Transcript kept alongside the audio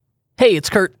Hey,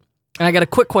 it's Kurt, and I got a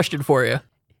quick question for you.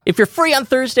 If you're free on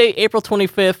Thursday, April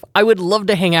 25th, I would love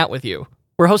to hang out with you.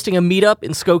 We're hosting a meetup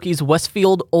in Skokie's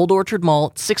Westfield Old Orchard Mall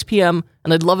at 6 p.m.,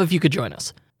 and I'd love if you could join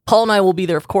us. Paul and I will be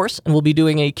there, of course, and we'll be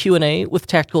doing a Q&A with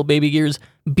Tactical Baby Gear's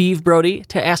Beeve Brody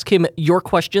to ask him your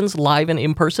questions live and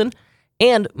in person.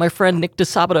 And my friend Nick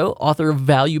DeSabato, author of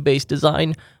Value-Based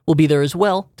Design, will be there as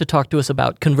well to talk to us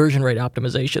about conversion rate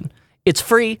optimization. It's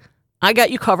free. I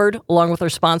got you covered, along with our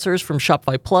sponsors from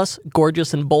Shopify Plus,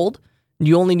 Gorgeous, and Bold.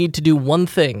 You only need to do one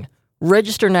thing.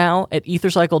 Register now at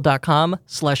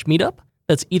ethercycle.com/meetup.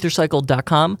 That's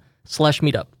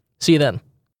ethercycle.com/meetup. See you then.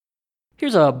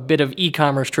 Here's a bit of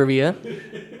e-commerce trivia.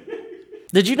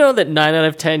 Did you know that 9 out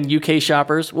of 10 UK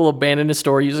shoppers will abandon a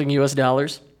store using US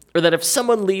dollars? Or that if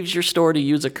someone leaves your store to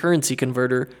use a currency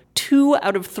converter, 2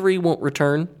 out of 3 won't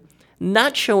return?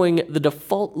 Not showing the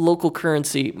default local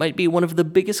currency might be one of the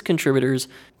biggest contributors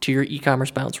to your e-commerce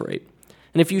bounce rate.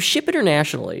 And if you ship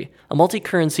internationally, a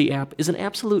multi-currency app is an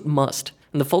absolute must.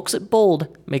 And the folks at Bold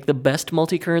make the best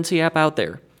multi-currency app out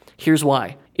there. Here's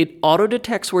why. It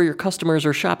auto-detects where your customers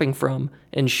are shopping from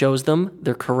and shows them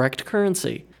their correct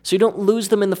currency, so you don't lose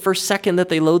them in the first second that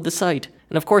they load the site.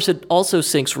 And of course, it also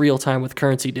syncs real-time with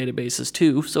currency databases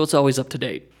too, so it's always up to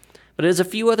date. But it has a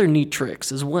few other neat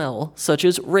tricks as well, such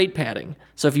as rate padding.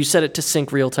 So if you set it to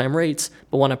sync real-time rates,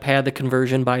 but want to pad the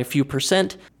conversion by a few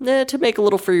percent, to make a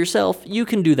little for yourself, you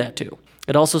can do that too.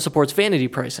 It also supports vanity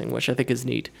pricing, which I think is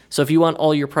neat. So if you want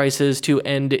all your prices to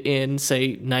end in,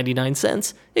 say, 99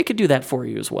 cents, it could do that for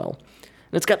you as well.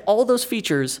 And it's got all those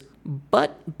features,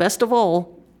 but best of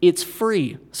all, it's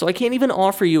free. So I can't even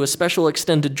offer you a special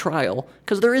extended trial,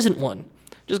 because there isn't one.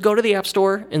 Just go to the App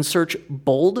Store and search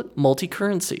Bold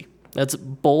Multi-Currency. That's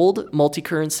Bold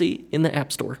Multi-Currency in the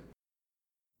App Store.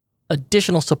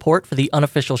 Additional support for the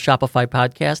unofficial Shopify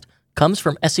podcast comes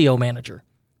from SEO Manager.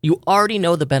 You already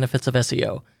know the benefits of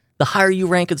SEO. The higher you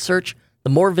rank in search, the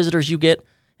more visitors you get,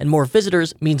 and more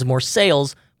visitors means more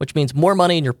sales, which means more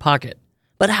money in your pocket.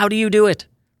 But how do you do it?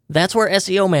 That's where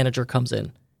SEO Manager comes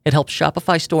in. It helps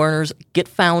Shopify store owners get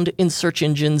found in search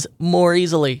engines more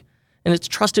easily, and it's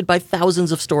trusted by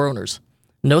thousands of store owners.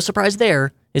 No surprise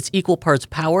there, it's equal parts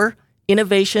power,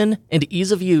 innovation, and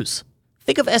ease of use.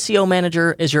 Think of SEO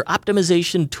Manager as your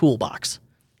optimization toolbox.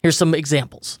 Here's some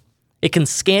examples. It can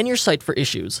scan your site for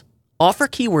issues, offer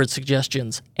keyword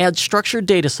suggestions, add structured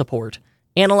data support,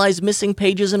 analyze missing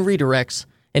pages and redirects,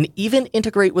 and even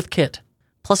integrate with Kit,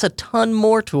 plus a ton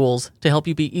more tools to help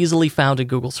you be easily found in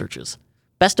Google searches.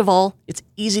 Best of all, it's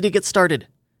easy to get started.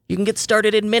 You can get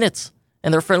started in minutes,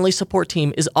 and their friendly support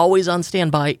team is always on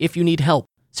standby if you need help.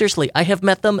 Seriously, I have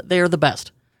met them. They are the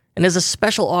best. And as a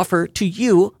special offer to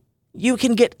you, you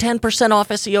can get 10% off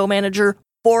SEO Manager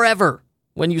forever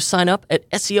when you sign up at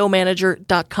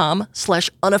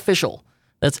SEOmanager.com/unofficial.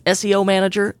 That's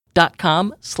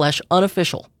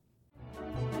SEOmanager.com/unofficial.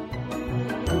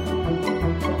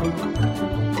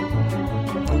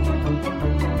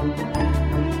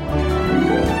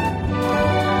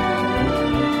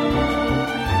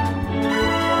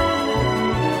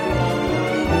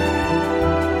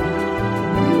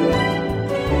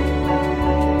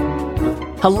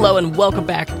 Hello and welcome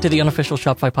back to the unofficial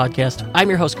Shopify podcast. I'm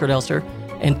your host, Kurt Elster,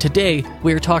 and today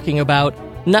we are talking about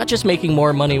not just making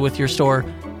more money with your store,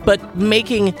 but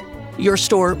making your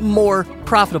store more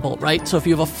profitable, right? So if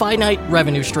you have a finite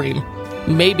revenue stream,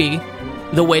 maybe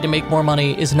the way to make more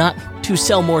money is not to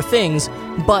sell more things,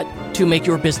 but to make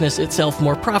your business itself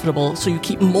more profitable so you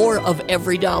keep more of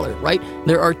every dollar, right?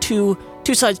 There are two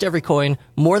sides to every coin,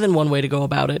 more than one way to go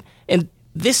about it, and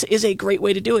this is a great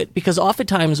way to do it, because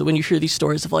oftentimes when you hear these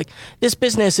stories of like, this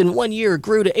business in 1 year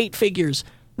grew to 8 figures,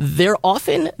 they're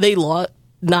often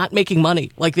not making money.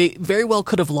 Like, they very well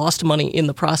could have lost money in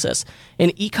the process.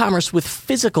 And e-commerce with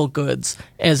physical goods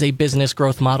as a business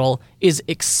growth model is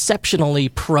exceptionally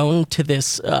prone to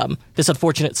this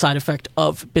unfortunate side effect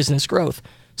of business growth.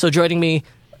 So joining me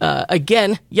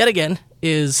yet again,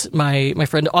 is my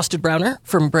friend Austin Browner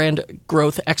from Brand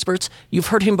Growth Experts. You've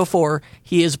heard him before.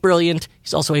 He is brilliant.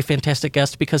 He's also a fantastic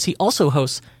guest because he also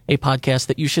hosts a podcast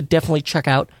that you should definitely check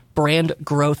out, Brand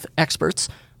Growth Experts.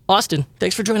 Austin,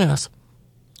 thanks for joining us.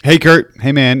 Hey, Kurt.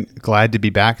 Hey, man. Glad to be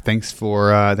back. Thanks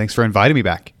for inviting me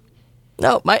back.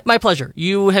 No, my pleasure.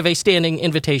 You have a standing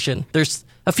invitation. There's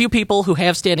a few people who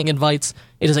have standing invites.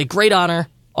 It is a great honor.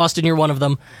 Austin, you're one of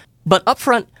them. But up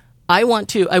front, I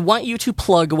want you to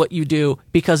plug what you do,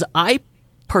 because I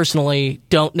personally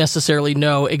don't necessarily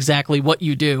know exactly what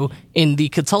you do in the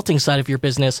consulting side of your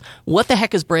business. What the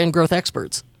heck is Brand Growth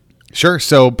Experts? Sure.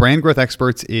 So Brand Growth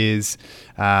Experts is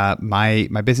my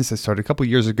business I started a couple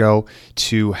years ago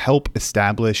to help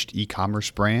established e-commerce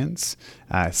brands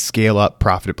scale up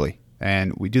profitably.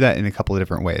 And we do that in a couple of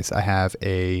different ways. I have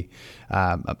a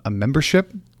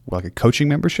membership, like a coaching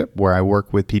membership, where I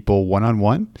work with people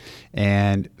one-on-one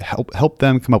and help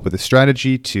them come up with a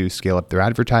strategy to scale up their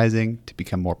advertising, to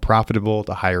become more profitable,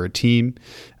 to hire a team.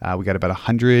 We got about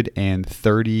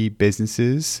 130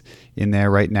 businesses in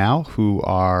there right now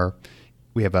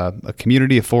we have a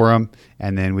community, a forum,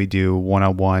 and then we do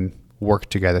one-on-one work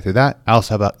together through that. I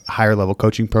also have a higher level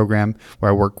coaching program where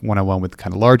I work one-on-one with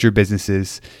kind of larger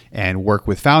businesses and work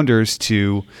with founders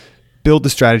to build the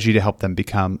strategy to help them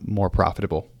become more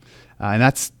profitable. And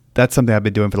that's something I've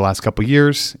been doing for the last couple of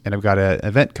years. And I've got an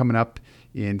event coming up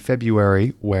in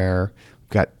February where we've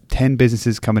got 10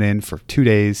 businesses coming in for 2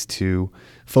 days to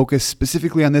focus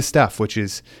specifically on this stuff, which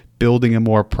is building a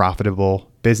more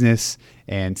profitable business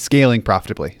and scaling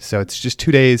profitably. So it's just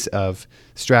 2 days of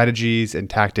strategies and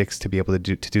tactics to be able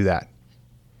to do that.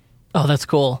 Oh, that's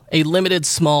cool. A limited,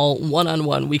 small,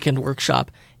 one-on-one weekend workshop.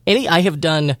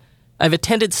 I've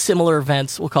attended similar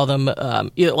events. We'll call them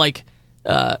either like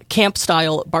bar camp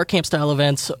style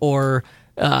events, or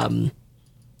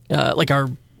like our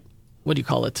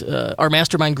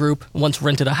mastermind group once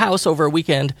rented a house over a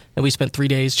weekend, and we spent 3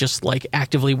 days just like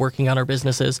actively working on our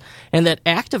businesses. And that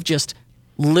act of just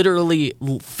literally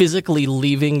physically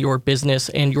leaving your business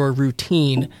and your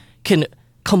routine can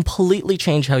completely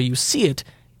change how you see it.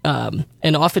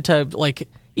 And oftentimes, like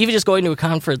even just going to a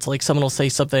conference, like someone will say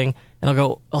something and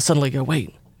I'll suddenly go,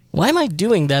 wait, why am I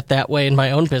doing that way in my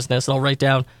own business? And I'll write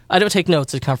down, I don't take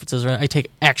notes at conferences, right? I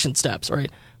take action steps, right?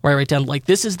 Where I write down, like,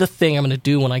 this is the thing I'm going to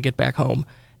do when I get back home.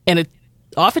 And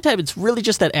oftentimes it's really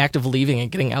just that act of leaving and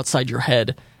getting outside your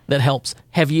head that helps.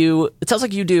 It sounds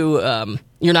like you do,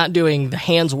 you're not doing the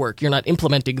hands work. You're not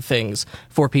implementing things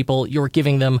for people. You're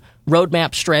giving them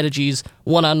roadmap strategies,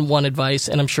 one-on-one advice,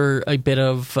 and I'm sure a bit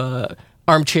of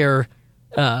armchair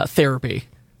therapy.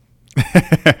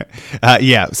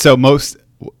 Yeah. So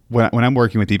when I'm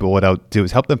working with people, what I'll do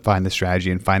is help them find the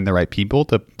strategy and find the right people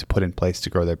to put in place to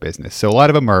grow their business. So a lot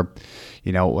of them are,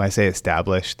 when I say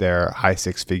established, they're high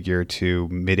 6-figure to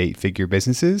mid 8-figure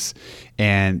businesses.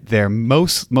 And they're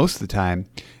most of the time,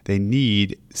 they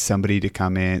need somebody to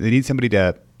come in. They need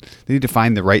to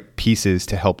find the right pieces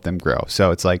to help them grow.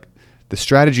 So it's like the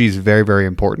strategy is very, very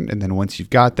important. And then once you've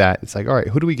got that, it's like, all right,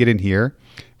 who do we get in here?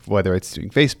 Whether it's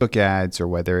doing Facebook ads or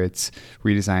whether it's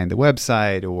redesigning the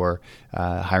website or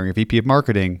hiring a VP of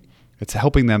marketing, it's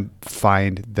helping them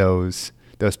find those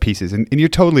pieces. And you're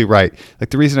totally right.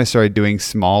 Like the reason I started doing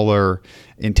smaller,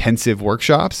 intensive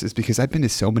workshops is because I've been to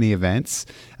so many events,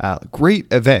 great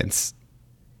events,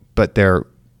 but they're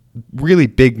really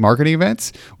big marketing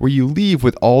events where you leave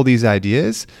with all these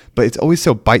ideas, but it's always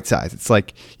so bite-sized. It's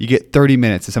like you get 30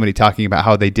 minutes of somebody talking about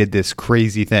how they did this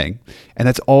crazy thing, and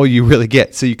that's all you really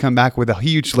get. So you come back with a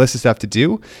huge list of stuff to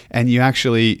do, and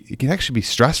it can actually be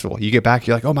stressful. You get back,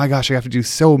 you're like, oh my gosh, I have to do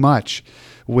so much.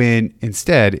 When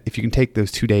instead, if you can take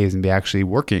those 2 days and be actually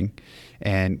working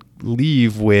and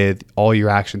leave with all your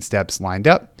action steps lined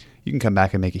up, you can come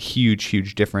back and make a huge,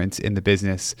 huge difference in the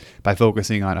business by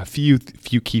focusing on a few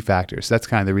key factors. That's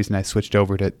kind of the reason I switched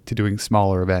over to doing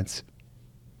smaller events.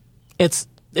 It's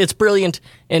brilliant,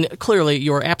 and clearly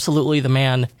you're absolutely the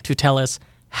man to tell us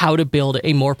how to build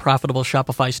a more profitable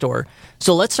Shopify store.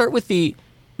 So let's start with the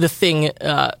thing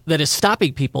that is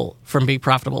stopping people from being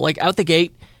profitable. Like out the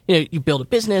gate, you build a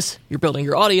business, you're building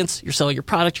your audience, you're selling your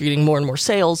product, you're getting more and more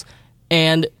sales,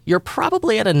 and you're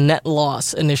probably at a net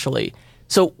loss initially.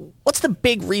 So what's the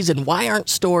big reason? Why aren't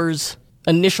stores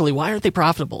initially, why aren't they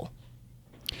profitable?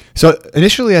 So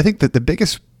initially, I think that the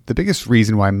biggest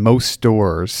reason why most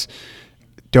stores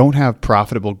don't have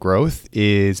profitable growth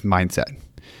is mindset,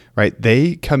 right?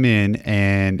 They come in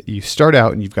and you start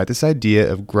out and you've got this idea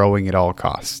of growing at all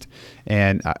costs.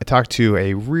 And I talked to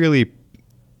a really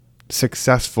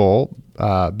successful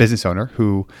business owner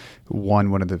who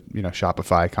won one of the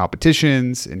Shopify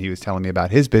competitions, and he was telling me about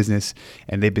his business,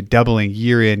 and they've been doubling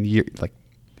year in year, like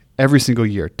every single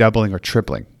year, doubling or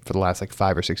tripling for the last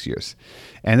 5 or 6 years.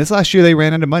 And this last year they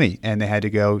ran out of money, and they had to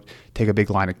go take a big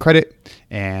line of credit,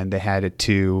 and they had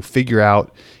to figure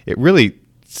out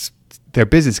their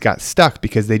business got stuck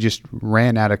because they just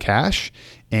ran out of cash,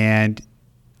 and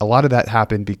a lot of that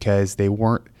happened because they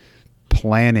weren't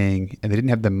planning and they didn't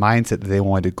have the mindset that they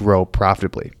wanted to grow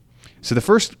profitably. So the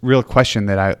first real question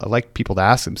that I like people to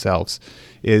ask themselves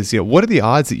is, what are the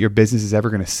odds that your business is ever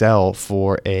going to sell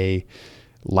for a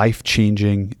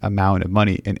life-changing amount of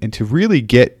money? And to really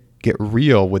get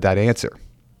real with that answer.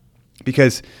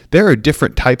 because there are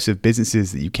different types of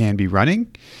businesses that you can be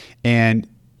running, and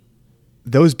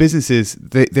those businesses,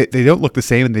 they don't look the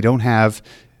same, and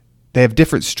they have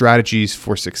different strategies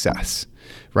for success,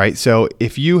 right? So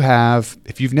if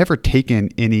you've never taken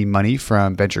any money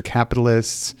from venture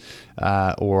capitalists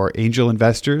or angel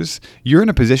investors, you're in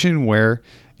a position where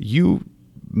you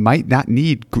might not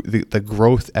need the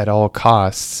growth at all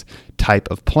costs type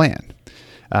of plan.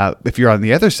 If you're on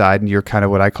the other side and you're kind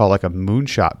of what I call like a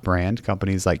moonshot brand,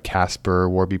 companies like Casper,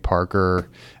 Warby Parker,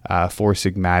 Four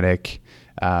Sigmatic,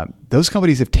 those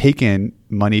companies have taken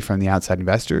money from the outside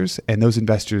investors, and those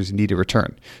investors need a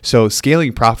return. So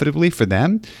scaling profitably for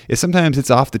them is sometimes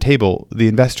it's off the table. The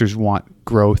investors want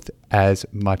growth as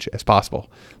much as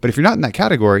possible. But if you're not in that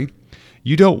category,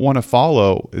 you don't want to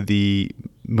follow the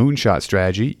moonshot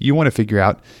strategy. You want to figure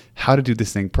out how to do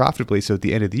this thing profitably, so at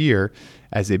the end of the year,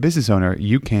 as a business owner,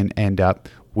 you can end up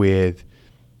with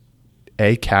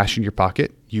cash in your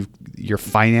pocket. You're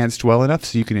financed well enough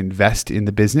so you can invest in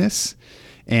the business,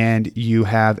 and you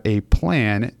have a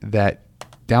plan that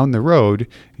down the road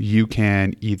you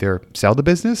can either sell the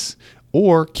business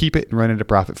or keep it and run it a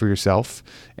profit for yourself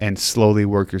and slowly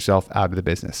work yourself out of the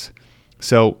business.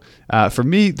 So for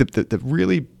me, the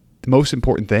really most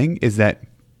important thing is that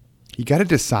you got to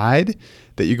decide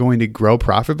that you're going to grow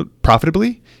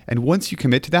profitably. And once you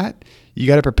commit to that, you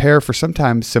got to prepare for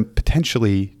sometimes some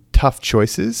potentially tough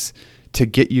choices to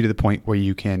get you to the point where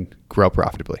you can grow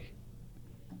profitably.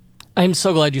 I'm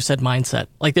so glad you said mindset.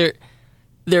 Like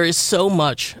there is so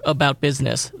much about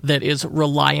business that is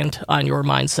reliant on your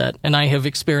mindset. And I have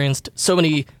experienced so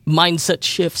many mindset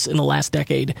shifts in the last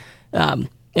decade. And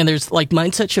there's like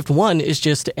mindset shift one is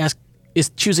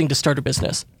choosing to start a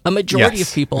business. A majority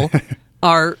of people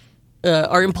are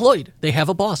employed. They have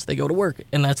a boss. They go to work,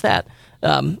 and that's that.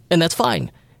 And that's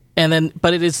fine.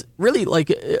 But it is really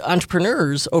like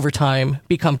entrepreneurs over time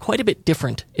become quite a bit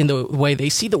different in the way they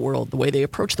see the world, the way they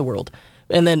approach the world.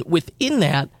 And then within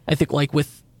that, I think like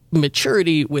with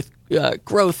maturity, with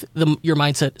growth, your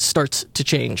mindset starts to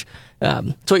change.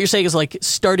 So what you're saying is like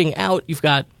starting out, you've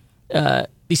got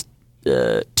these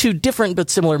two different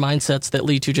but similar mindsets that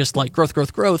lead to just like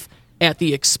growth at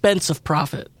the expense of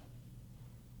profit.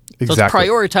 Exactly. So it's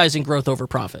prioritizing growth over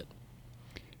profit.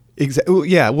 Exactly.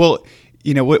 Yeah. Well,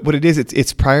 you know what it is.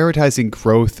 It's prioritizing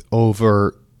growth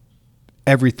over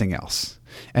everything else,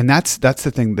 and that's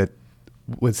the thing that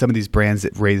with some of these brands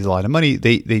that raise a lot of money,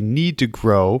 they need to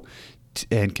grow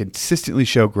and consistently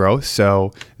show growth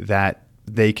so that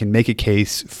they can make a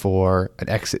case for an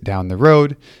exit down the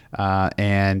road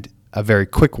and a very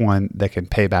quick one that can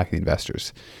pay back the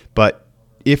investors. But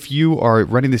if you are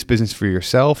running this business for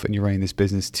yourself and you're running this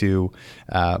business to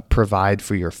provide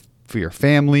for your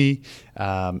family,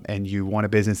 and you want a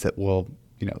business that will,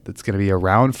 that's going to be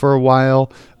around for a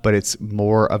while, but it's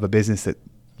more of a business that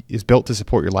is built to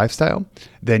support your lifestyle,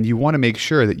 then you want to make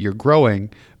sure that you're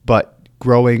growing, but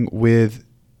growing with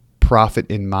profit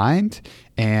in mind.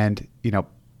 And,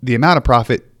 the amount of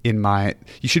profit in mind,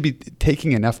 you should be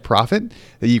taking enough profit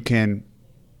that you can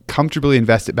comfortably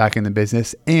invest it back in the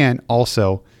business and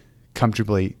also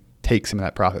comfortably take some of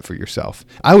that profit for yourself.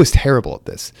 I was terrible at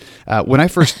this. When I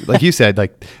first, like you said,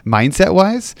 like mindset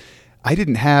wise, I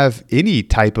didn't have any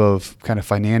type of kind of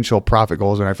financial profit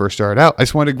goals when I first started out. I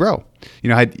just wanted to grow.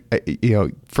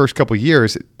 First couple of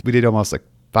years, we did almost like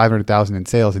 500,000 in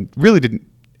sales and really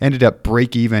ended up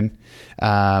break even,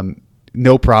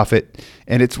 no profit.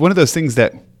 And it's one of those things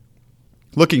that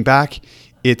looking back,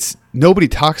 nobody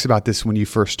talks about this when you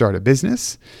first start a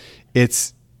business.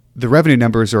 The revenue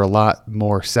numbers are a lot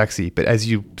more sexy, but as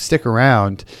you stick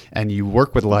around and you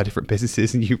work with a lot of different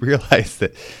businesses and you realize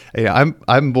that,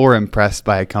 I'm more impressed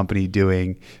by a company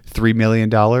doing $3 million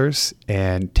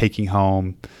and taking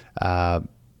home,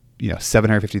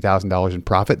 $750,000 in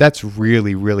profit. That's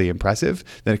really, really impressive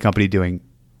than a company doing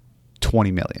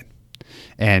 20 million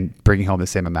and bringing home the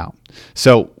same amount.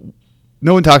 So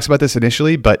no one talks about this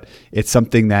initially, but it's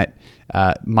something that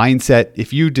mindset,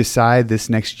 if you decide this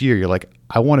next year, you're like,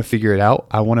 I want to figure it out.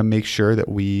 I want to make sure that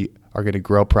we are going to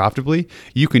grow profitably.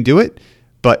 You can do it,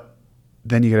 but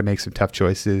then you got to make some tough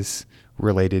choices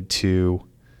related to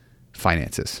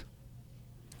finances.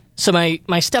 So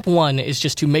my step one is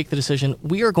just to make the decision.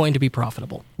 We are going to be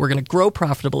profitable. We're going to grow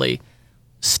profitably.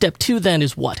 Step two then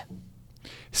is what?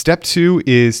 Step two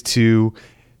is to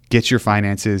get your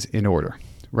finances in order,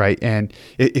 right? And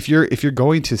if you're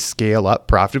going to scale up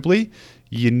profitably,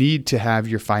 you need to have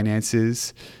your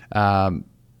finances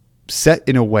set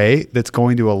in a way that's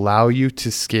going to allow you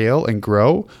to scale and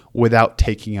grow without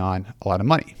taking on a lot of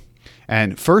money.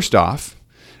 And first off,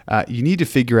 you need to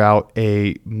figure out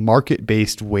a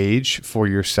market-based wage for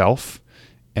yourself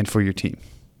and for your team.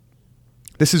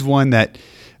 This is one that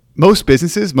most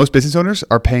business owners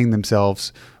are paying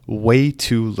themselves way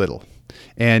too little.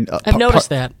 And I've noticed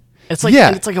that. It's like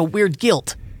it's like a weird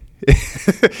guilt.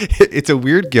 It's a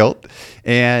weird guilt,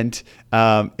 and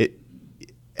I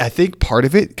think part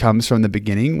of it comes from the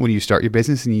beginning when you start your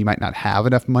business and you might not have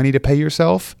enough money to pay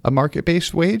yourself a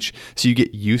market-based wage, so you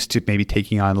get used to maybe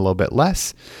taking on a little bit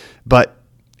less. But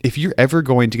if you're ever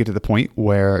going to get to the point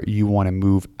where you want to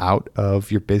move out of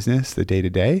your business, the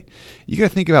day-to-day, you got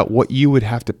to think about what you would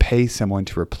have to pay someone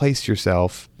to replace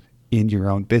yourself in your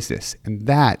own business, and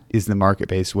that is the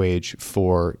market-based wage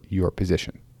for your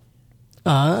position.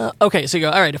 Okay, so you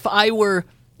go, all right, if I were,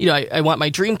 I want my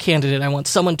dream candidate, I want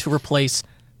someone to replace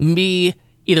me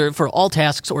either for all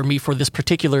tasks or me for this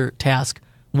particular task,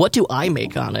 what do I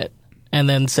make on it? And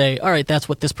then say, all right, that's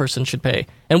what this person should pay.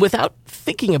 And without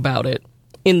thinking about it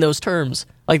in those terms,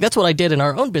 like that's what I did in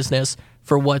our own business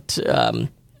for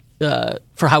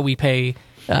for how we pay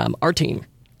our team.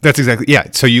 That's exactly,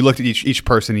 yeah. So you looked at each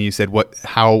person and you said,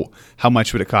 how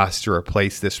much would it cost to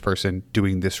replace this person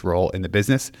doing this role in the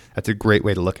business? That's a great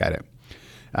way to look at it.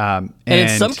 And in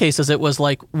some cases, it was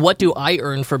like, what do I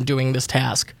earn from doing this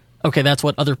task? Okay, that's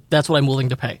what I'm willing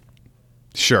to pay.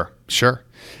 Sure.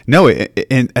 No,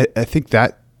 and I think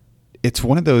that it's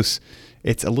one of those.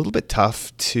 It's a little bit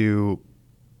tough to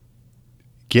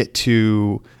get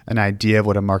to an idea of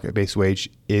what a market-based wage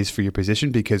is for your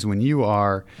position, because when you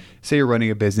are, say you're running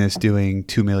a business doing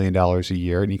 $2 million a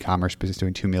year, an e-commerce business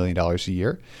doing $2 million a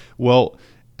year, well,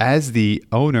 as the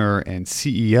owner and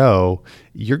CEO,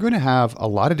 you're going to have a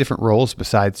lot of different roles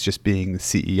besides just being the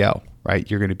CEO, right?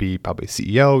 You're going to be probably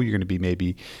CEO. You're going to be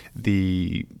maybe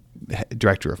the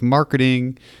director of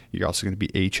marketing. You're also going to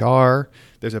be HR.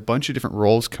 There's a bunch of different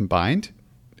roles combined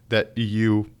that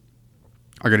you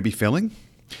are going to be filling.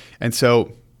 And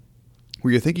so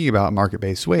when you're thinking about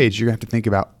market-based wage, you're going to have to think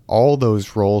about all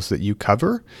those roles that you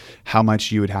cover, how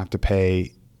much you would have to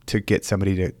pay to get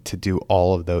somebody to do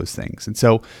all of those things. And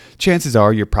so chances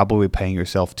are you're probably paying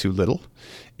yourself too little.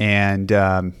 And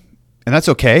that's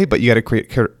okay, but you got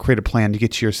to create a plan to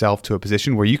get yourself to a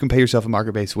position where you can pay yourself a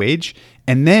market-based wage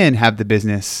and then have the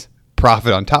business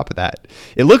profit on top of that.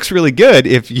 It looks really good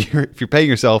if you're paying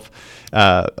yourself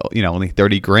only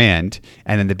 $30,000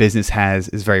 and then the business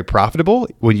is very profitable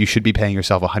when you should be paying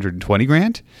yourself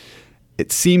 $120,000.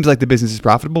 It seems like the business is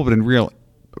profitable, but in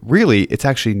really it's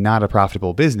actually not a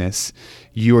profitable business.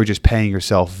 You are just paying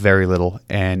yourself very little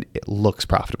and it looks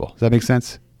profitable. Does that make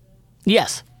sense?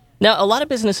 Yes. Now, a lot of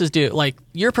businesses do, like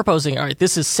you're proposing, all right,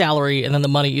 this is salary, and then the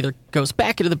money either goes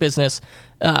back into the business.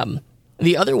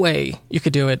 The other way you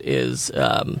could do it is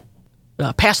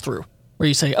pass-through, where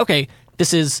you say, okay,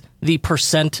 this is the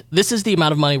percent, this is the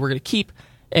amount of money we're going to keep,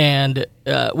 and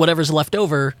whatever's left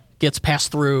over gets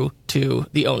passed through to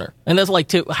the owner. And that's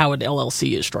like how an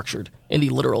LLC is structured in the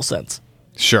literal sense.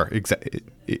 Sure,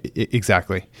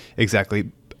 exactly.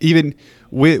 Even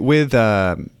with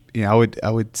I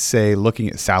would say looking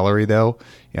at salary though,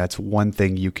 it's one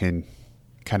thing you can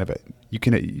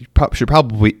should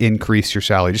probably increase your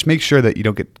salary. Just make sure that you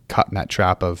don't get caught in that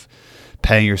trap of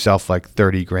paying yourself like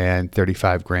 $30,000,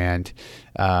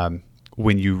 $35,000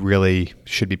 when you really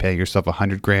should be paying yourself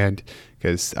 $100,000,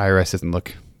 because IRS doesn't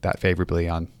look that favorably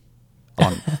on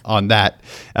that.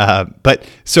 But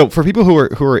so for people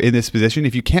who are in this position,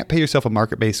 if you can't pay yourself a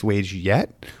market-based wage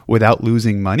yet without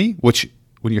losing money, which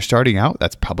when you're starting out,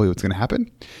 that's probably what's going to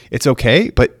happen. It's okay,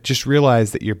 but just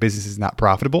realize that your business is not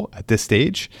profitable at this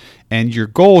stage, and your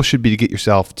goal should be to get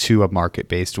yourself to a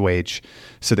market-based wage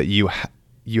so that you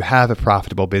have a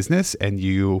profitable business and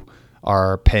you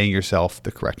are paying yourself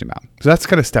the correct amount. So that's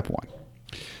kind of step one.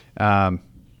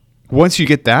 Once you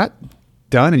get that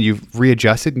done and you've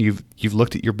readjusted and you've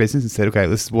looked at your business and said, okay,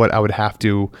 this is what I would have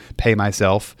to pay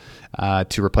myself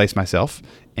to replace myself,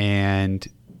 and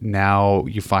now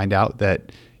you find out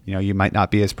that you might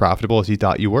not be as profitable as you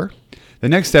thought you were. The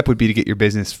next step would be to get your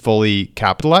business fully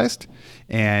capitalized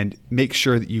and make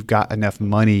sure that you've got enough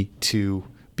money to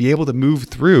be able to move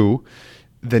through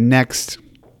the next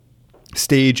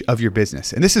stage of your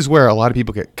business. And this is where a lot of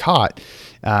people get caught.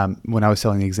 When I was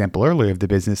telling the example earlier of the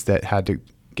business that had to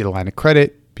get a line of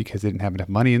credit because they didn't have enough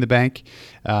money in the bank.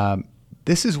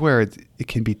 This is where it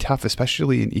can be tough,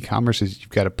 especially in e-commerce, is you've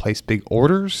got to place big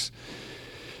orders.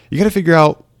 You got to figure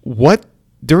out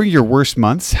during your worst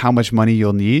months, how much money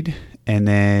you'll need, and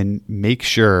then make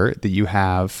sure that you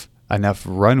have enough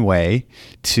runway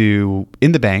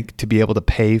in the bank to be able to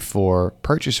pay for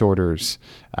purchase orders,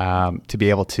 to be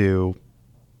able to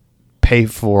pay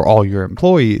for all your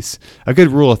employees, a good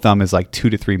rule of thumb is like 2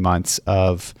 to 3 months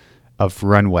of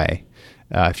runway.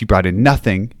 If you brought in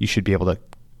nothing, you should be able to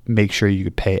make sure you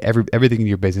could pay everything in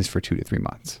your business for 2 to 3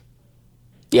 months.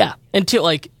 Yeah, until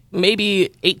like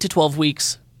maybe 8 to 12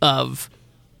 weeks of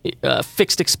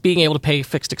being able to pay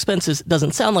fixed expenses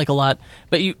doesn't sound like a lot,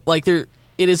 but it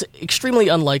is extremely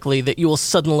unlikely that you will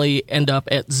suddenly end up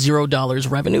at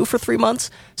 $0 revenue for 3 months.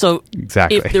 So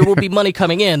exactly. If there will be money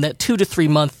coming in, that 2 to 3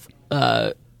 month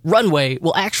runway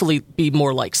will actually be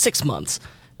more like 6 months,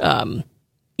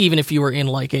 even if you were in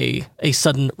like a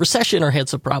sudden recession or had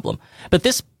some problem. But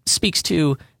this speaks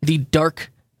to the dark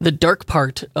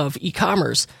part of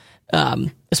e-commerce,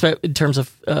 especially in terms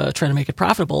of trying to make it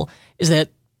profitable, is that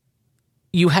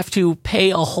you have to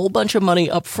pay a whole bunch of money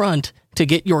up front to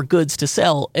get your goods to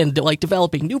sell, and like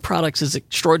developing new products is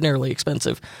extraordinarily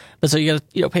expensive. But so you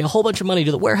got to pay a whole bunch of money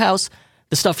to the warehouse.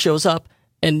 The stuff shows up,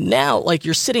 and now like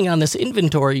you're sitting on this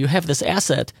inventory, you have this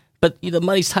asset, but the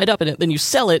money's tied up in it. Then you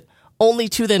sell it, only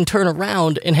to then turn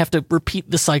around and have to repeat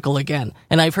the cycle again.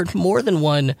 And I've heard more than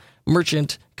one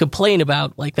merchant complain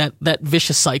about like that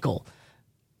vicious cycle.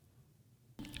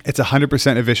 It's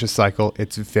 100% a vicious cycle.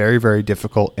 It's very, very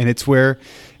difficult. And it's where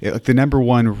the number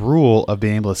one rule of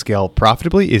being able to scale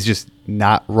profitably is just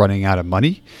not running out of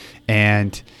money.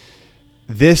 And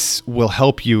this will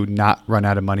help you not run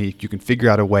out of money. You can figure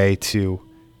out a way to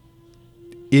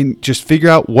just figure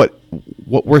out what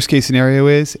worst case scenario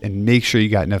is and make sure you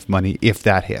got enough money if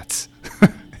that hits.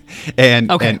 and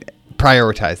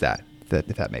prioritize that,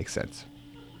 if that makes sense.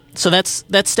 So that's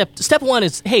step one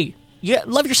is, hey,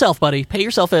 love yourself, buddy. Pay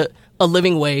yourself a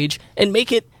living wage and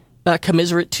make it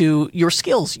commiserate to your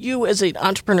skills. You as an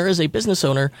entrepreneur, as a business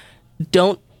owner,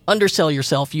 don't undersell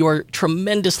yourself. You are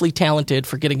tremendously talented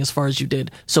for getting as far as you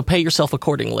did. So pay yourself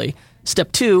accordingly.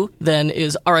 Step two then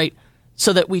is, all right,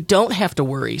 so that we don't have to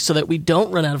worry, so that we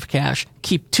don't run out of cash,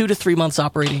 keep 2 to 3 months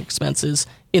operating expenses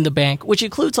in the bank, which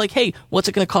includes like, hey, what's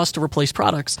it going to cost to replace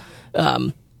products?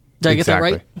 Did I get that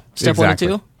right? Step one and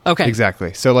two? Okay.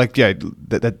 Exactly. So like, yeah,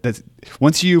 that's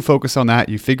once you focus on that,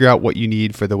 you figure out what you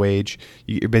need for the wage,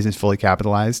 your business fully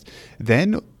capitalized,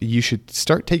 then you should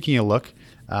start taking a look.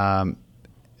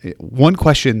 One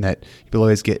question that people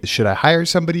always get is, should I hire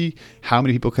somebody? How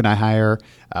many people can I hire?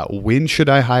 When should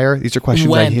I hire? These are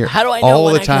questions I hear how do I know all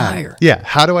when the I time. can hire? Yeah.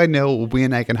 How do I know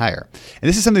when I can hire? And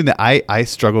this is something that I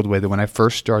struggled with when I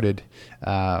first started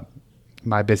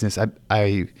my business.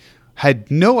 I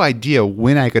had no idea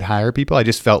when I could hire people. I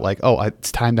just felt like, oh,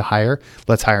 it's time to hire.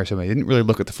 Let's hire somebody. I didn't really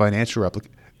look at the financial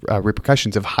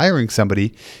repercussions of hiring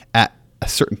somebody at a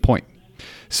certain point.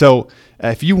 So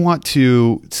if you want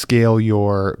to scale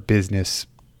your business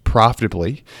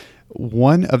profitably,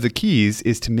 one of the keys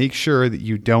is to make sure that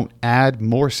you don't add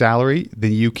more salary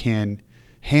than you can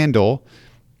handle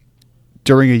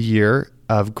during a year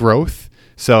of growth,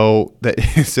 so that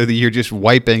you're just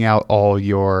wiping out all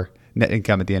your net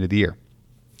income at the end of the year.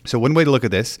 So one way to look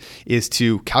at this is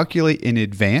to calculate in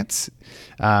advance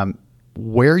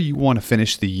where you want to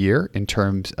finish the year in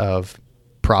terms of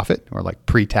profit, or like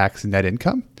pre-tax net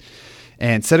income,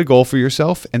 and set a goal for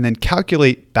yourself, and then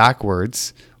calculate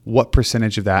backwards what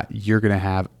percentage of that you're going to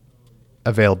have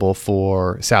available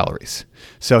for salaries.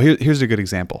 So here's a good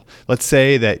example. Let's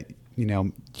say that you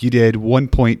did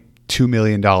 $1.2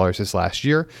 million this last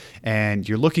year, and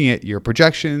you're looking at your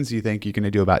projections. You think you're going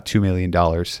to do about $2 million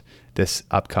this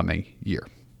upcoming year.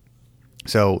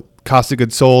 So cost of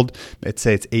goods sold, let's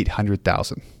say it's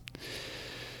 $800,000.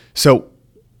 So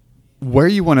where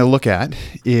you want to look at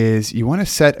is you want to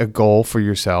set a goal for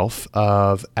yourself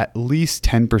of at least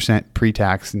 10%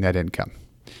 pre-tax net income.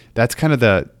 That's kind of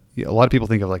a lot of people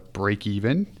think of like break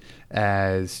even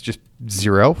as just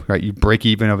zero, right? You break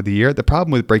even over the year. The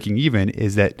problem with breaking even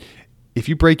is that if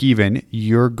you break even,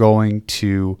 you're going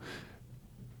to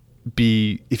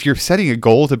if you're setting a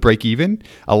goal to break even,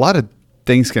 a lot of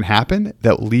things can happen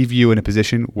that leave you in a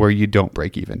position where you don't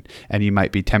break even, and you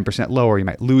might be 10% lower. You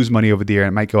might lose money over the year, and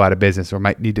it might go out of business, or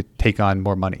might need to take on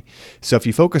more money. So if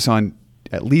you focus on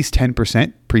at least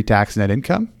 10% pre-tax net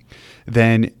income,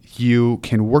 then you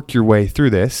can work your way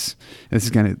through this.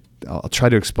 And I'll try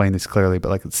to explain this clearly, but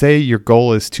like, let's say your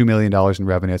goal is $2 million in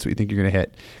revenue. That's what you think you're going to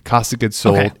hit. Cost of goods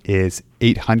sold is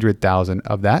 $800,000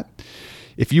 of that.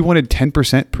 If you wanted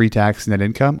 10% pre-tax net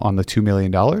income on the $2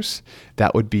 million,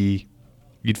 that would be,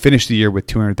 you'd finish the year with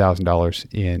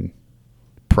 $200,000 in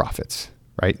profits,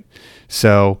 right?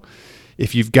 So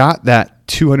if you've got that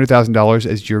 $200,000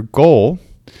 as your goal,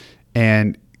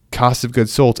 and cost of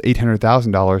goods sold is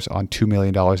 $800,000 on $2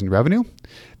 million in revenue,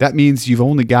 that means you've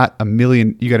only got $1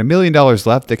 million. You got $1 million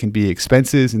left that can be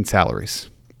expenses and salaries.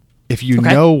 If you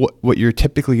know what you're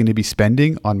typically going to be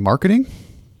spending on marketing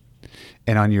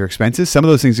and on your expenses, some of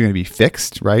those things are going to be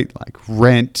fixed, right? Like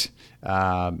rent,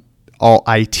 all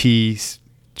IT,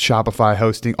 Shopify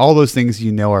hosting, all those things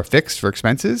are fixed for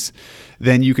expenses.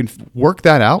 Then you can work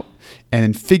that out and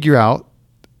then figure out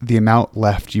the amount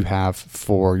left you have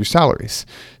for your salaries.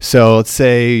 So let's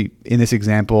say in this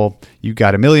example, you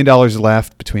got $1 million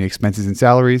left between expenses and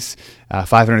salaries.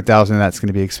 500,000 of that's going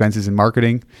to be expenses and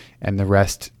marketing, and the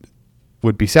rest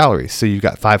would be salaries. So you've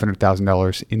got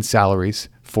 $500,000 in salaries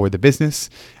for the business,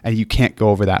 and you can't go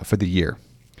over that for the year.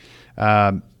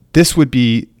 This would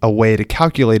be a way to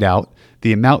calculate out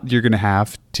the amount you're going to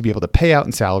have to be able to pay out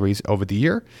in salaries over the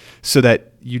year so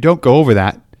that you don't go over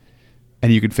that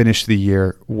and you can finish the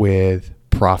year with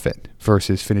profit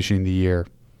versus finishing the year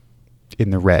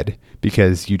in the red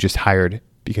because you just hired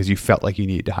because you felt like you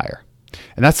needed to hire.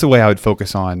 And that's the way I would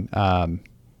focus on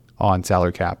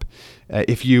salary cap.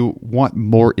 If you want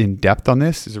more in depth on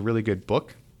this, there's a really good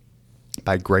book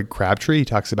by Greg Crabtree. He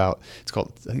talks about, I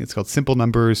think it's called Simple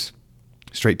Numbers,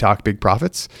 Straight Talk, Big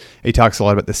Profits. He talks a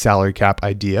lot about the salary cap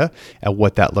idea and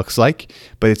what that looks like,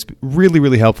 but it's really,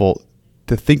 really helpful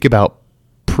to think about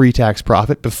pre-tax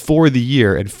profit before the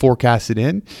year and forecast it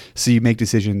in so you make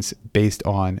decisions based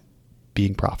on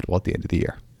being profitable at the end of the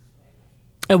year.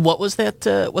 And what's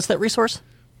that resource?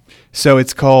 So I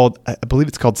believe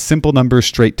it's called Simple Numbers,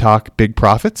 Straight Talk, Big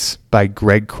Profits by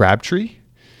Greg Crabtree.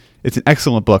 It's an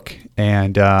excellent book,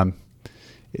 and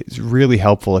it's really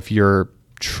helpful if you're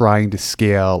trying to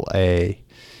scale a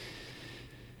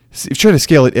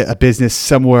business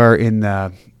somewhere in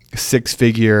the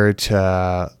 6-figure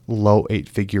to low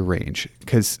 8-figure range,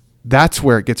 because that's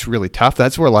where it gets really tough.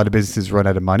 That's where a lot of businesses run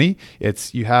out of money.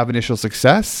 It's you have initial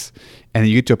success and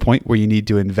you get to a point where you need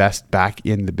to invest back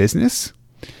in the business,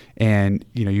 and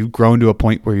you've grown to a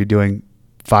point where you're doing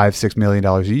 $5-6 million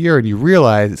a year, and you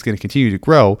realize it's going to continue to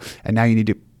grow, and now you need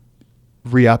to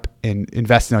re-up and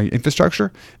invest in all your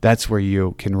infrastructure. That's where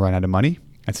you can run out of money.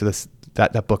 And so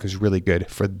that book is really good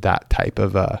for that type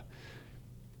of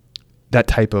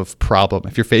problem.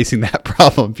 If you're facing that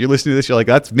problem, if you're listening to this, you're like,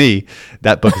 that's me,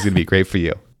 that book is going to be great for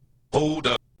you. Hold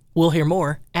up. We'll hear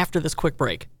more after this quick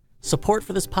break. Support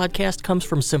for this podcast comes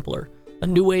from Simpler, a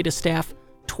new way to staff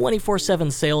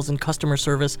 24/7 sales and customer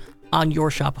service on your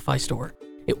Shopify store.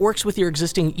 It works with your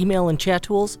existing email and chat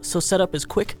tools, so setup is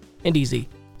quick and easy.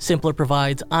 Simpler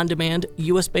provides on-demand,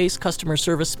 US-based customer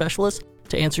service specialists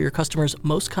to answer your customers'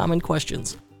 most common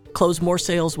questions. Close more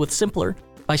sales with Simpler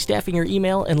by staffing your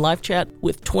email and live chat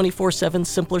with 24/7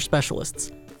 Simpler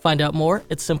specialists. Find out more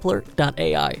at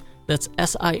simpler.ai. That's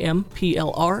simpler.ai.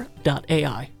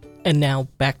 And now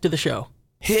back to the show.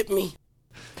 Hit me.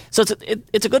 So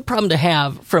it's a good problem to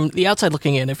have from the outside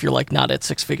looking in. If you're like not at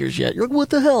 6 figures yet, you're like, what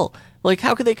the hell? Like,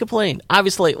 how could they complain?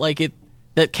 Obviously, like it's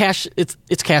cash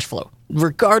flow.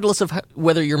 Regardless of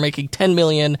whether you're making 10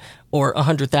 million or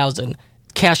 100,000,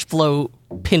 cash flow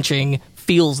pinching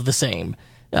feels the same.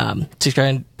 To try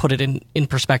and put it in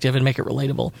perspective and make it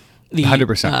relatable.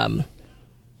 100%.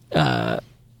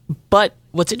 But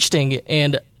what's interesting,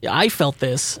 and I felt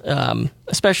this,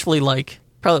 especially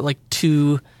probably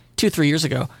 2-3 years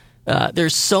ago,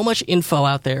 there's so much info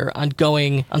out there on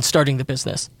starting the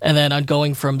business, and then on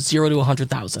going from 0 to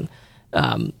 100,000.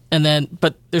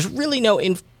 But there's really no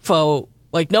info,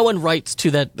 like no one writes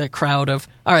to that crowd of,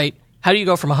 all right, how do you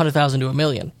go from 100,000 to $1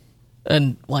 million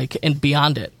and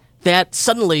beyond it? That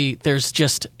suddenly there's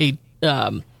just a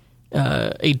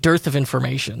dearth of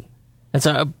information. And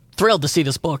so I'm thrilled to see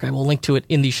this book. I will link to it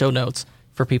in the show notes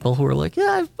for people who are like,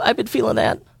 yeah, I've been feeling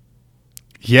that.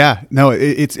 Yeah, no,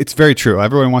 it's very true.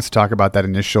 Everyone wants to talk about that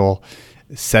initial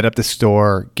set up the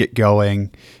store, get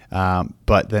going.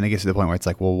 But then it gets to the point where it's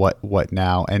like, well, what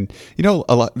now? And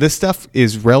this stuff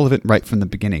is relevant right from the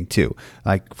beginning too.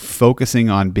 Like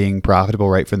focusing on being profitable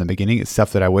right from the beginning is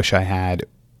stuff that I wish I had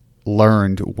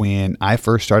learned when I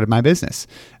first started my business,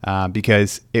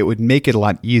 because it would make it a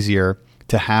lot easier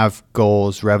to have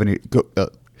goals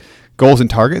and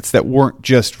targets that weren't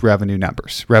just revenue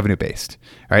numbers, revenue based.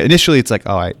 All right. Initially, it's like,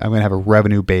 I'm going to have a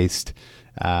revenue based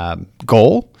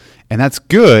goal, and that's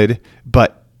good,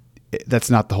 but that's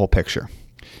not the whole picture.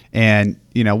 And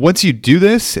once you do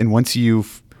this, and once you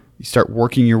start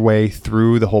working your way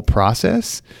through the whole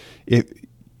process,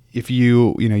 if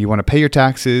you want to pay your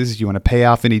taxes, you want to pay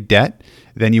off any debt,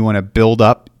 then you want to build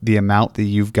up the amount that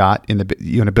you've got you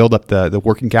want to build up the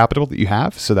working capital that you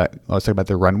have. So that I was talking about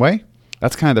the runway.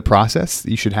 That's kind of the process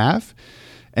that you should have.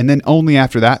 And then only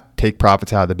after that, take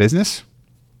profits out of the business.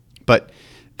 But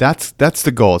that's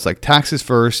the goal. It's like taxes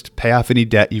first, pay off any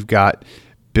debt you've got,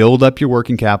 build up your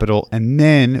working capital, and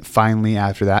then finally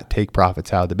after that, take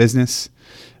profits out of the business.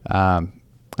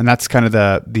 And that's kind of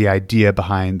the idea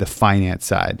behind the finance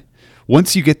side.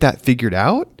 Once you get that figured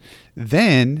out,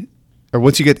 then, or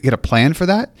once you get a plan for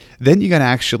that, then you got to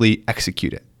actually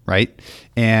execute it, right?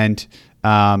 And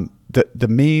the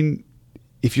main,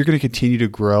 if you're going to continue to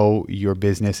grow your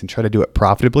business and try to do it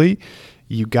profitably,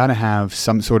 you got to have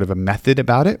some sort of a method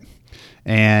about it.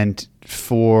 And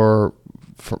from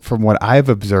what I've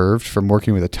observed from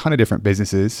working with a ton of different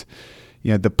businesses,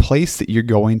 the place that you're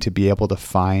going to be able to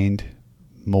find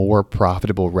more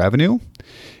profitable revenue,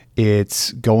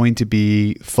 it's going to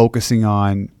be focusing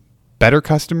on better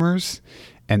customers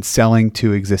and selling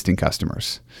to existing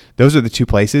customers. Those are the two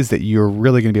places that you're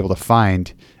really going to be able to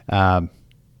find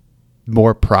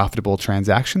more profitable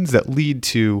transactions that lead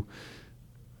to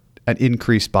an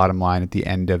increased bottom line at the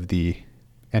end of the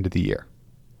year.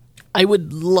 I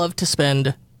would love to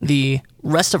spend the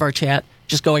rest of our chat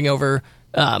just going over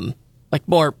like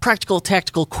more practical,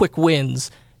 tactical, quick wins,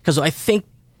 because I think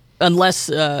unless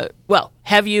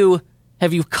have you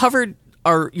covered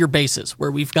your bases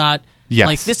where we've got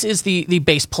like this is the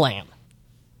base plan?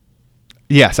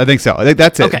 Yes, I think so. I think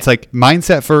that's it. Okay. It's like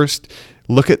mindset first.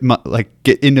 Look at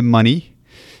get into money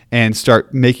and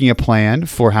start making a plan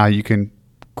for how you can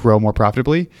grow more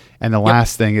profitably. And the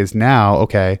last thing is now,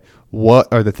 okay,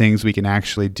 what are the things we can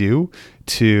actually do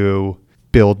to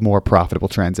build more profitable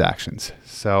transactions?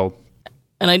 So,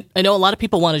 and I know a lot of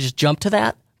people want to just jump to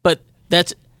that, but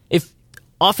that's if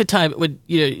oftentimes when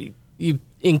you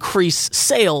increase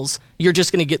sales, you're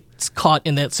just going to get caught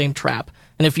in that same trap.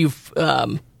 And if you've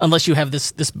unless you have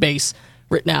this base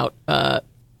written out,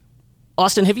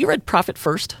 Austin, have you read Profit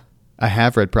First? I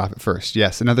have read Profit First.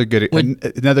 Yes, another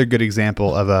good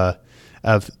example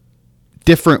of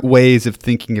different ways of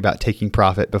thinking about taking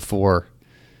profit before.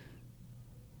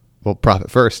 Well, profit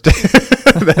first.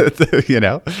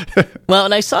 Well,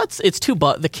 and I saw it's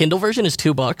 $2. The Kindle version is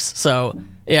 $2. So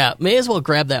yeah, may as well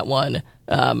grab that one.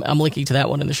 I'm linking to that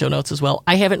one in the show notes as well.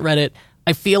 I haven't read it.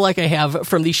 I feel like I have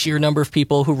from the sheer number of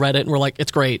people who read it and were like,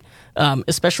 it's great.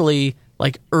 Especially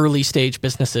like early stage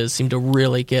businesses seem to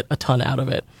really get a ton out of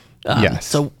it. Yes.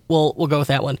 So we'll go with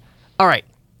that one. All right.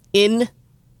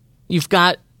 You've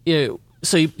got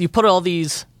so you put all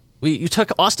these. You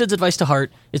took Austin's advice to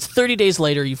heart. It's 30 days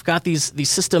later. You've got these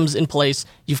systems in place.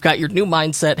 You've got your new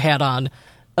mindset hat on.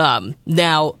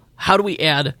 Now, how do we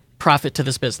add profit to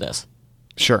this business?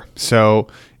 Sure. So,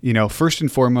 first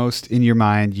and foremost, in your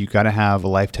mind, you got to have a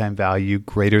lifetime value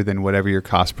greater than whatever your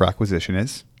cost per acquisition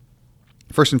is.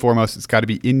 First and foremost, it's got to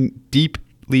be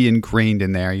deeply ingrained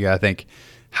in there. You got to think,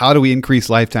 how do we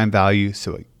increase lifetime value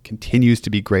so it continues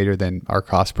to be greater than our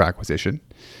cost per acquisition?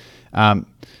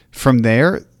 From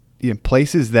there,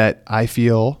 places that I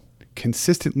feel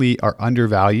consistently are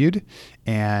undervalued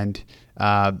and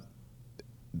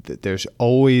there's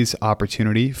always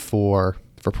opportunity for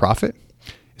profit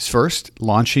is first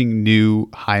launching new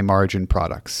high margin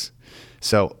products.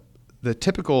 So the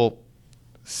typical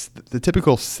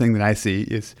thing that I see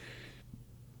is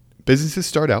businesses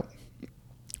start out,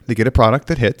 they get a product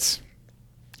that hits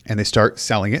and they start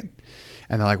selling it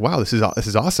and they're like, wow, this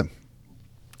is awesome.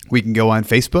 We can go on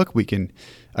Facebook, we can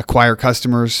acquire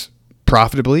customers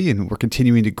profitably, and we're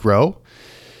continuing to grow.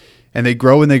 And they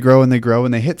grow and they grow and they grow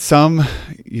and they hit some,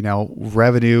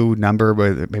 revenue number,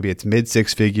 whether maybe it's mid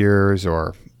 6 figures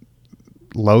or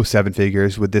low 7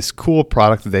 figures with this cool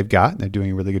product that they've got. And they're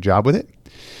doing a really good job with it.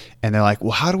 And they're like,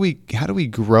 well, how do we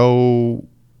grow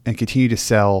and continue to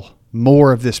sell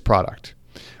more of this product?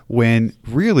 When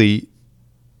really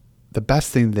the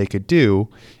best thing they could do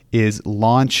is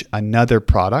launch another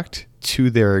product to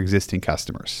their existing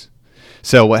customers.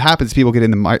 So what happens, people get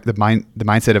in the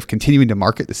mindset of continuing to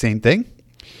market the same thing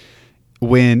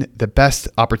when the best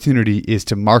opportunity is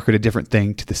to market a different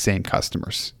thing to the same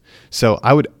customers. So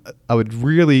I would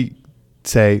really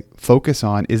say focus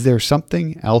on, is there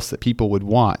something else that people would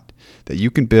want that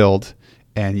you can build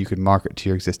and you can market to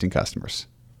your existing customers?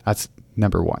 That's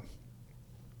number one.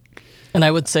 And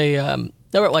I would say,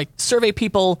 survey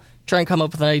people, try and come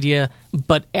up with an idea,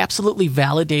 but absolutely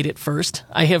validate it first.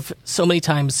 I have so many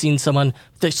times seen someone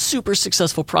with a super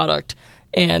successful product,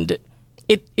 and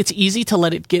it's easy to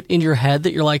let it get in your head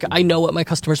that you're like, I know what my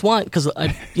customers want because I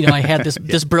had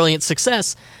this brilliant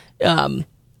success.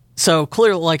 So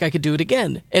clearly, I could do it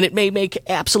again, and it may make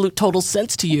absolute total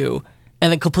sense to you,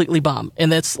 and then completely bomb,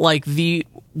 and that's like the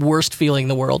worst feeling in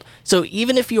the world. So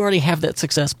even if you already have that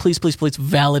success, please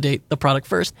validate the product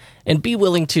first and be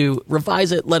willing to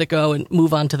revise it, let it go, and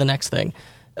move on to the next thing.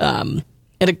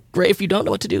 And if you don't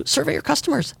know what to do, survey your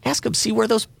customers. Ask them, see where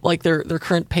those their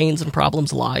current pains and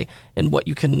problems lie, and what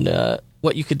you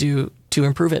could do to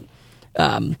improve it.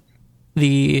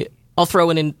 I'll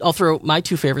throw my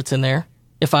two favorites in there.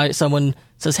 If someone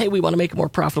says, "Hey, we want to make a more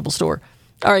profitable store,"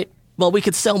 all right, well, we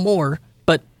could sell more,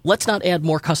 but let's not add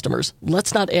more customers.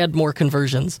 Let's not add more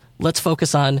conversions. Let's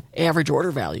focus on average order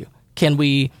value. Can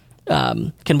we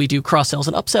do cross sells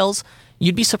and upsells?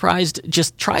 You'd be surprised.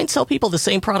 Just try and sell people the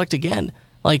same product again.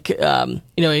 Like, a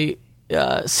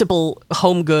simple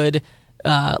home good,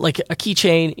 like a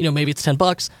keychain, maybe it's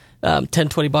 $10, $10,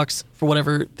 $20 for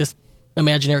whatever this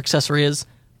imaginary accessory is.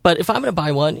 But if I'm going to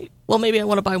buy one, well, maybe I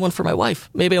want to buy one for my wife.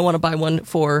 Maybe I want to buy one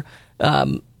for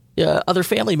other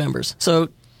family members. So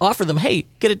offer them, hey,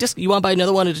 get a discount. You want to buy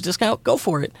another one at a discount? Go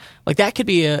for it. Like, that could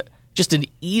be just an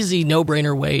easy,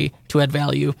 no-brainer way to add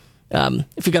value.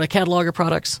 If you've got a catalog of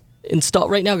products, go install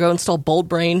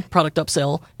BoldBrain product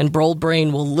upsell, and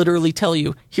BoldBrain will literally tell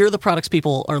you, here are the products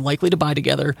people are likely to buy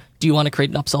together. Do you want to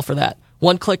create an upsell for that?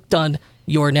 One click, done.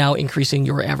 You're now increasing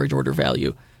your average order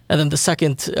value. And then the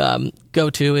second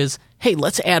go-to is, hey,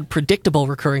 let's add predictable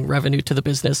recurring revenue to the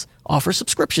business. Offer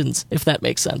subscriptions, if that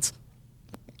makes sense.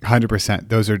 100%.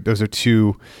 Those are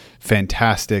two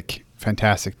fantastic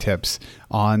tips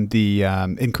on the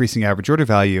increasing average order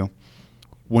value.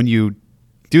 When you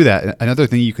do that, another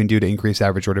thing you can do to increase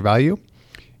average order value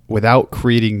without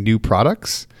creating new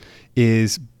products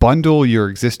is bundle your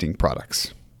existing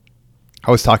products.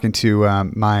 I was talking to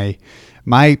my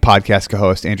podcast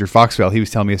co-host, Andrew Foxwell. He was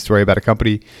telling me a story about a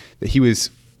company that he was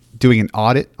doing an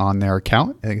audit on their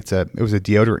account. I think it was a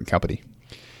deodorant company.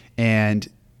 And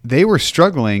they were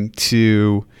struggling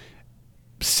to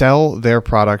sell their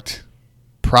product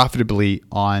profitably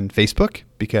on Facebook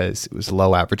because it was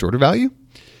low average order value.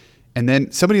 And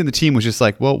then somebody on the team was just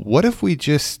like, well, what if we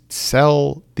just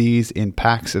sell these in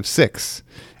packs of 6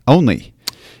 only?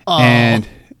 Oh. And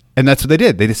that's what they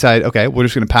did. They decided, okay, we're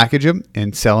just going to package them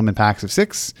and sell them in packs of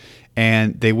 6.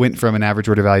 And they went from an average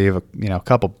order value of a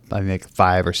couple, I think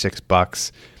 $5 or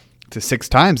 $6 to 6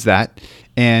 times that,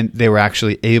 and they were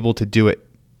actually able to do it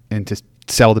and to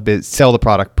sell the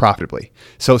product profitably.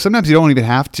 So sometimes you don't even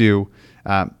have to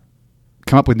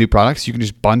come up with new products. You can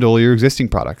just bundle your existing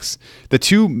products. The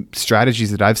two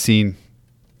strategies that I've seen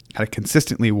how to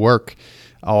consistently work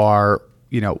are,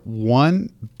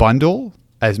 one, bundle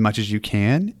as much as you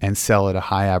can and sell at a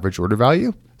high average order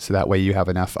value. So that way you have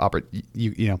enough,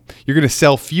 you're going to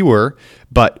sell fewer,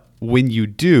 but when you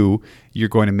do, you're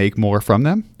going to make more from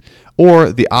them.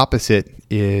 Or the opposite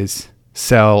is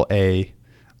sell a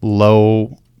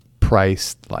low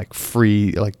price,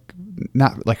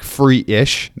 not like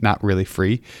free-ish, not really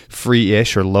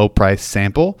free-ish or low price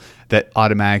sample that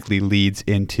automatically leads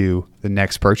into the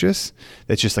next purchase.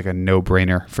 That's just like a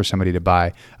no-brainer for somebody to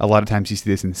buy. A lot of times you see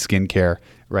this in skincare,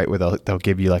 right, where they'll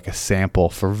give you like a sample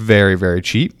for very, very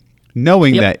cheap,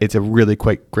 knowing that it's a really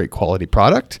great quality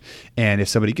product. And if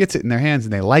somebody gets it in their hands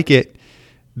and they like it,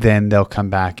 then they'll come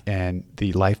back, and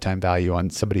the lifetime value on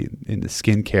somebody in the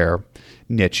skincare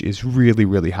niche is really,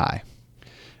 really high.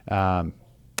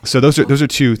 So those are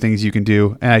two things you can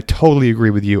do, and I totally agree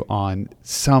with you on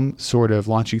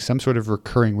launching some sort of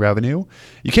recurring revenue.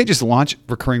 You can't just launch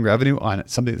recurring revenue on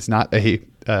something that's not a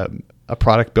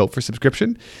product built for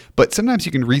subscription, but sometimes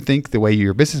you can rethink the way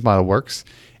your business model works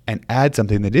and add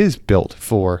something that is built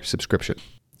for subscription.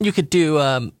 You could do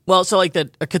a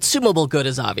consumable good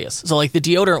is obvious. So like the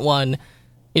deodorant one,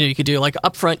 you could do like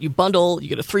upfront, you bundle, you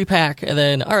get a 3-pack, and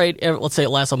then all right, let's say it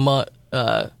lasts a month.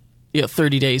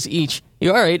 30 days each.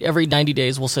 All right, every 90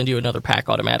 days we'll send you another pack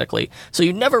automatically. So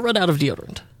you never run out of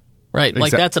deodorant, right? Exactly.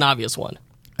 Like that's an obvious one.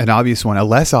 An obvious one. A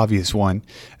less obvious one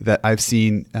that I've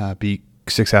seen be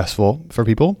successful for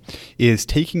people is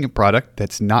taking a product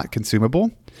that's not consumable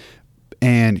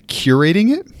and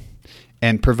curating it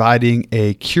and providing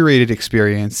a curated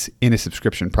experience in a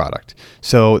subscription product.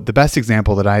 So the best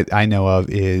example that I know of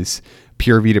is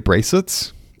Pure Vita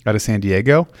bracelets out of San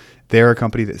Diego. They're a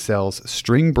company that sells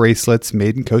string bracelets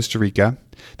made in Costa Rica.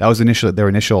 That was their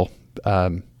initial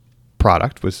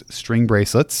product was string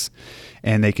bracelets,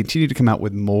 and they continued to come out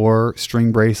with more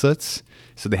string bracelets.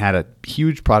 So they had a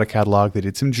huge product catalog. They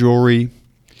did some jewelry,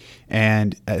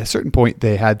 and at a certain point,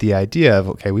 they had the idea of,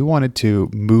 okay, we wanted to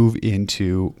move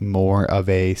into more of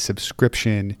a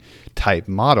subscription type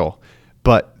model,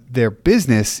 but their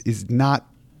business does not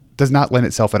lend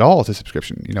itself at all to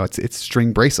subscription. It's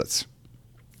string bracelets.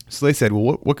 So they said,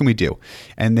 well, what can we do?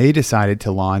 And they decided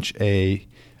to launch a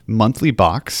monthly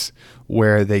box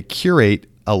where they curate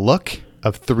a look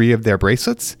of 3 of their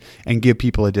bracelets and give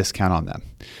people a discount on them.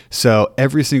 So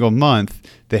every single month,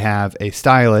 they have a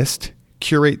stylist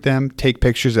curate them, take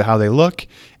pictures of how they look,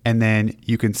 and then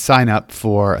you can sign up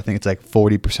for, I think it's like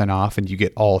 40% off, and you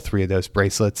get all 3 of those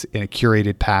bracelets in a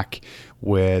curated pack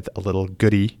with a little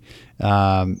goodie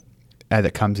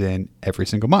that comes in every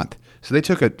single month. So they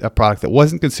took a product that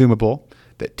wasn't consumable,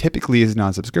 that typically is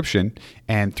non-subscription,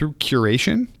 and through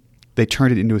curation, they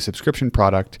turned it into a subscription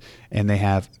product, and they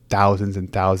have thousands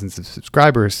and thousands of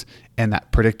subscribers and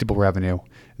that predictable revenue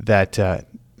that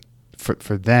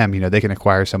for them, they can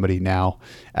acquire somebody now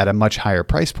at a much higher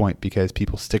price point because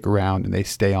people stick around and they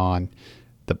stay on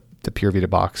the Pure Vita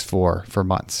box for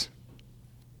months.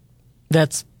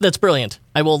 That's brilliant.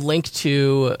 I will link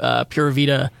to Pure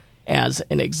Vita as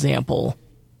an example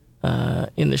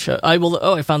in the show. I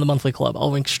found the monthly club.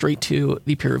 I'll link straight to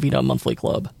the Pure Vita monthly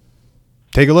club.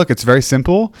 Take a look. It's very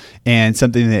simple and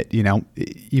something that,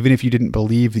 even if you didn't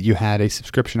believe that you had a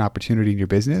subscription opportunity in your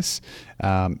business,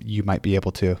 you might be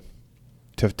able to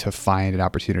find an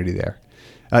opportunity there.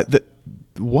 The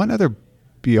one other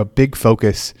big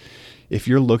focus, if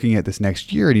you're looking at this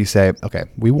next year and you say, okay,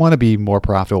 we want to be more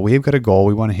profitable. We've got a goal.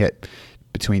 We want to hit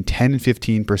between 10 and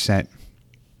 15%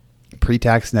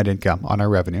 pre-tax net income on our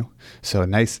revenue. So a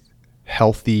nice,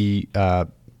 healthy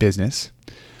business.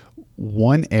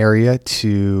 One area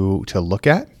to look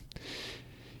at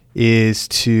is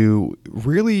to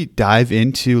really dive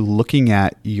into looking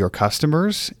at your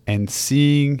customers and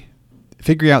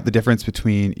figuring out the difference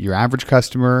between your average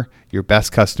customer, your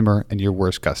best customer, and your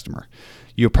worst customer.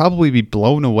 You'll probably be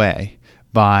blown away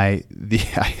by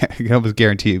I can almost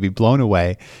guarantee you'll be blown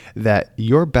away that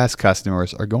your best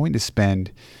customers are going to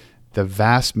spend the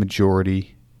vast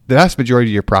majority of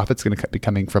your profits going to be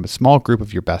coming from a small group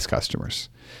of your best customers.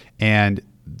 And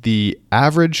the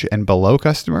average and below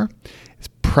customer is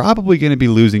probably going to be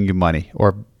losing you money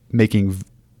or making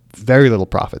very little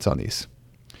profits on these.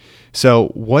 So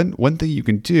one thing you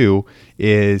can do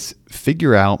is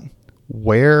figure out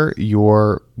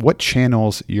what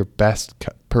channels your best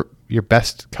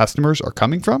customers are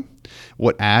coming from,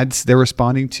 what ads they're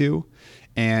responding to,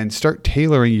 and start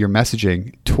tailoring your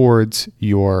messaging towards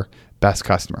your best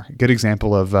customer. A good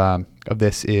example of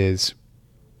this is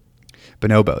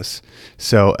Bonobos.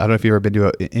 So I don't know if you've ever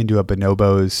been into a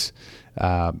Bonobos,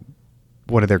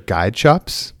 one of their guide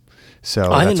shops.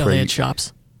 So I didn't know they had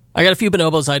shops. I got a few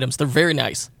Bonobos items. They're very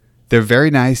nice. They're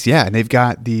very nice, yeah, and they've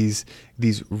got these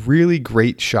really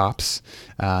great shops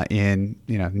in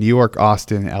New York,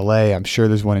 Austin, LA. I'm sure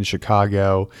there's one in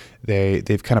Chicago.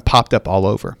 They've kind of popped up all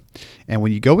over, and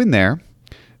when you go in there,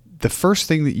 the first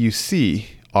thing that you see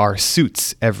are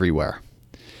suits everywhere,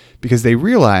 because they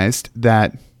realized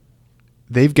that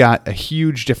they've got a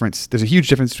huge difference. There's a huge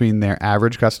difference between their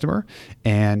average customer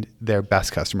and their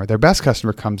best customer. Their best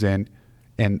customer comes in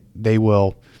and they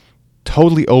will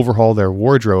totally overhaul their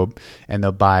wardrobe, and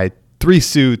they'll buy 3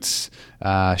 suits,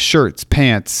 shirts,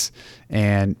 pants,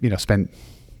 and spend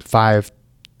 $5,000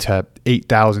 to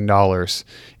 $8,000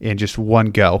 in just one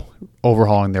go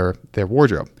overhauling their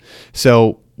wardrobe.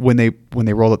 So when they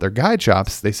rolled out their guide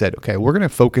shops, they said, okay, we're going to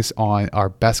focus on our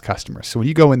best customers. So when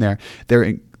you go in there,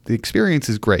 the experience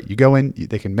is great. You go in,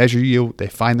 they can measure you, they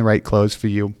find the right clothes for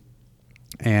you,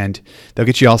 and they'll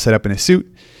get you all set up in a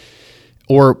suit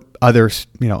or other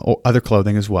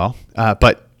clothing as well.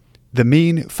 But the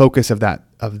main focus of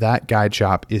that guide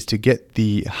shop is to get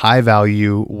the high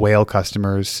value whale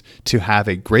customers to have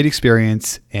a great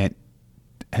experience and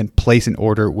place an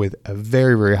order with a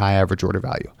very, very high average order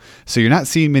value. So you're not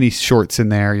seeing many shorts in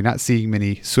there. You're not seeing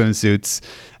many swimsuits.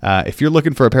 If you're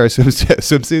looking for a pair of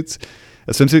swimsuits,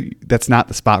 a swimsuit, that's not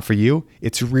the spot for you.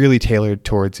 It's really tailored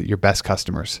towards your best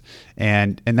customers.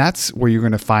 And that's where you're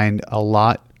going to find a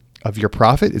lot of your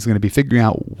profit is going to be figuring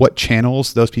out what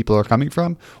channels those people are coming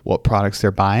from, what products they're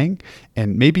buying,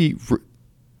 and maybe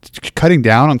cutting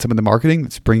down on some of the marketing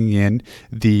that's bringing in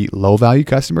the low value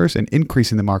customers and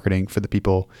increasing the marketing for the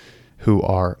people who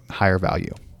are higher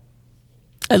value.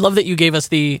 I love that you gave us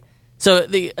the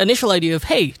initial idea of,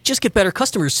 hey, just get better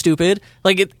customers, stupid.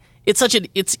 Like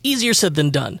it's easier said than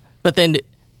done. But then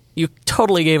you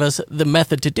totally gave us the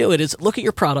method to do it is look at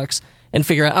your products and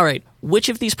figure out, all right, which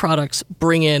of these products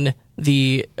bring in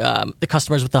the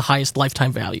customers with the highest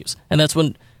lifetime values? And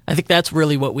I think that's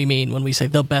really what we mean when we say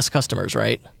the best customers,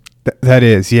 right? That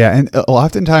is, yeah. And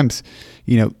oftentimes,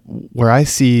 where I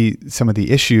see some of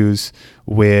the issues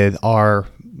with our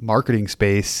marketing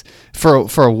space for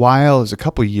a while, there's a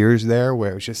couple of years there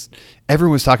where it was just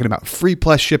everyone was talking about free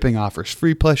plus shipping offers,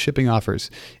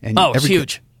 and it's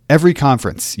huge. Every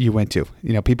conference you went to,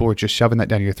 people were just shoving that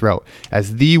down your throat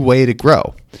as the way to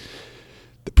grow.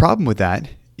 The problem with that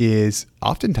is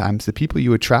oftentimes the people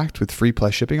you attract with free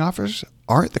plus shipping offers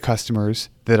aren't the customers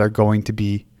that are going to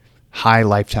be high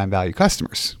lifetime value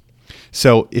customers.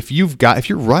 So if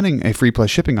you're running a free plus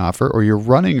shipping offer, or you're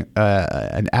running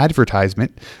an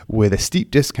advertisement with a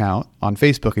steep discount on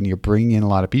Facebook and you're bringing in a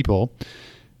lot of people,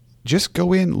 just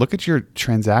go in, look at your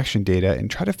transaction data and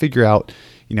try to figure out,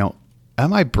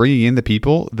 am I bringing in the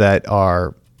people that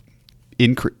are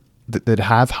that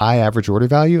have high average order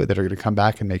value, that are going to come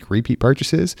back and make repeat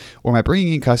purchases? Or am I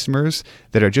bringing in customers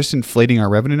that are just inflating our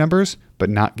revenue numbers, but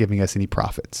not giving us any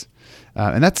profits?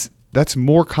 And that's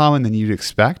more common than you'd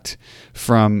expect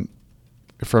from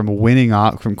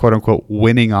quote unquote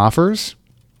winning offers,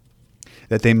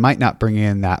 that they might not bring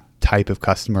in that type of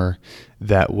customer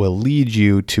that will lead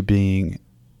you to being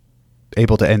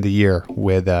able to end the year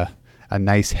with a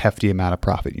nice hefty amount of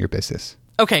profit in your business.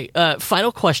 Okay,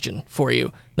 final question for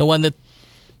you. The one that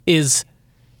it's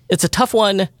a tough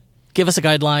one. Give us a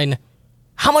guideline.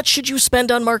 How much should you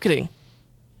spend on marketing?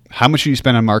 How much should you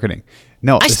spend on marketing?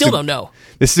 No, I still don't know.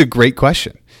 This is a great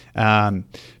question.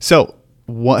 This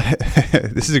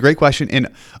is a great question. And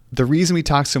the reason we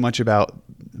talked so much about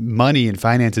money and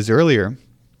finances earlier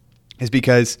is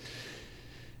because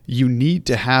you need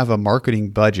to have a marketing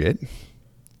budget,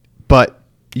 but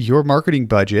your marketing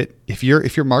budget, if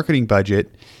your marketing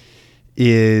budget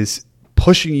is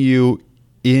pushing you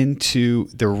into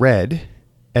the red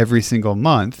every single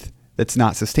month, that's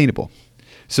not sustainable.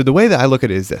 So the way that I look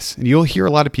at it is this, and you'll hear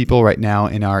a lot of people right now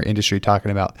in our industry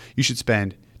talking about you should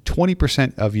spend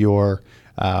 20% of your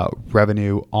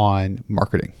revenue on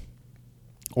marketing,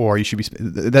 or you should be.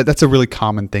 That's a really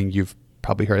common thing you've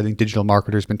probably heard. I think Digital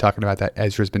Marketer's been talking about that.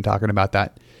 Ezra's been talking about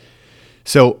that.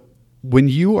 So when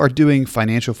you are doing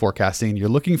financial forecasting and you're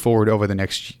looking forward over the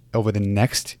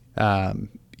next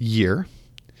year,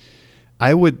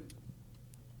 I would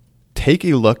take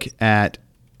a look at,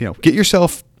 get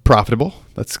yourself profitable.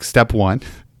 That's step one.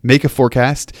 Make a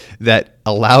forecast that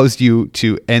allows you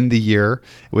to end the year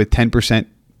with 10%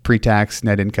 pre-tax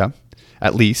net income,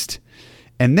 at least.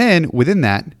 And then within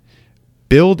that,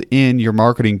 build in your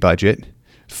marketing budget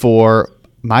for,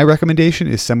 my recommendation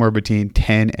is somewhere between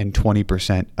 10 and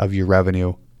 20% of your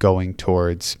revenue going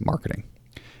towards marketing.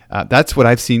 That's what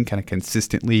I've seen kind of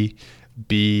consistently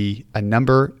be a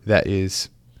number that is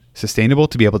sustainable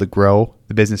to be able to grow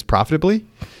the business profitably,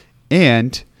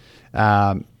 and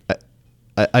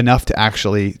enough to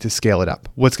actually to scale it up.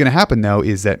 What's going to happen though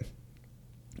is that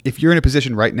if you're in a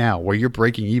position right now where you're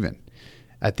breaking even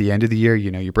at the end of the year,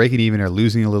 you're breaking even or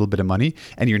losing a little bit of money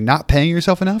and you're not paying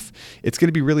yourself enough, it's going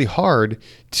to be really hard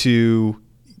to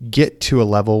get to a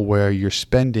level where you're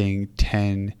spending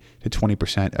 10 to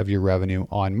 20% of your revenue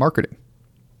on marketing.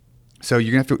 So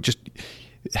you're going to have to just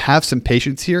have some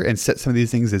patience here and set some of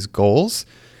these things as goals,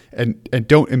 and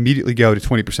don't immediately go to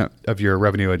 20% of your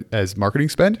revenue as marketing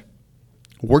spend.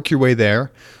 Work your way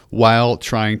there while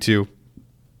trying to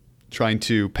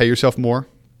pay yourself more,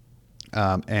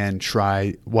 and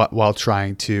while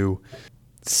trying to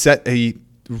set a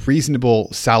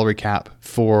reasonable salary cap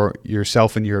for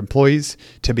yourself and your employees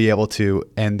to be able to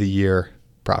end the year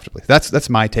profitably. That's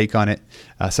my take on it.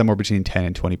 Somewhere between 10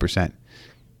 and 20%,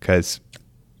 because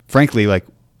frankly, like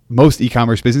most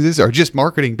e-commerce businesses are just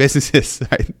marketing businesses,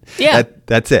 right? Yeah,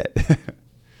 that's it.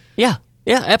 Yeah,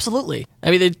 absolutely.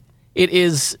 I mean, it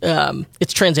is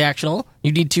it's transactional.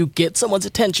 You need to get someone's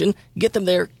attention, get them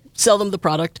there, sell them the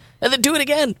product, and then do it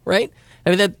again, right? I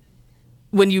mean, that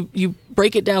when you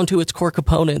break it down to its core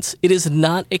components, it is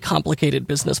not a complicated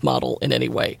business model in any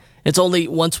way. It's only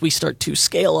once we start to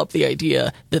scale up the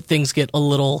idea that things get a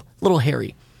little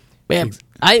hairy. Man,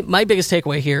 my biggest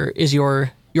takeaway here is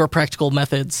your practical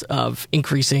methods of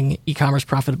increasing e-commerce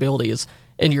profitability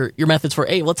and your methods for,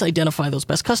 hey, let's identify those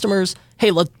best customers.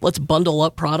 Hey, let's bundle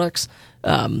up products.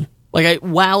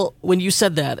 When you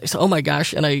said that, I said, oh my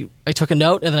gosh, and I took a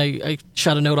note, and then I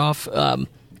shot a note off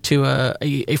to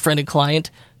a friend and client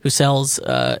who sells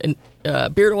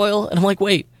beard oil, and I'm like,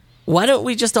 wait, why don't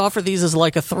we just offer these as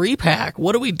like a 3-pack?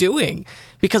 What are we doing?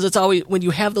 Because it's always, when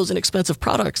you have those inexpensive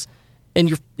products and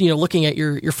you're looking at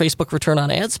your Facebook return on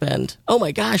ad spend, oh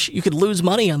my gosh, you could lose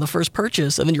money on the first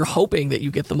purchase, and then you're hoping that you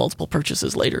get the multiple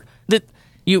purchases later.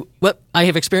 I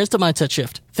have experienced a mindset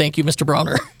shift. Thank you, Mr.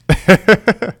 Bronner.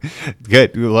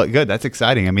 Good. That's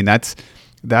exciting. I mean, that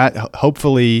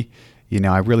hopefully,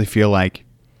 I really feel like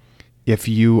if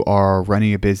you are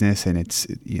running a business and it's,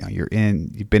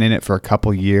 you've been in it for a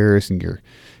couple years and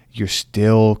you're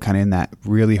still kind of in that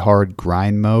really hard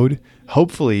grind mode,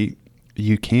 hopefully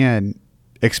you can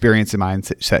experience a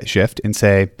mindset shift and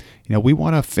say, we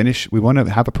want to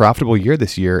have a profitable year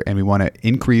this year, and we want to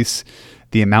increase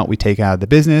the amount we take out of the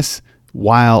business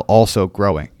while also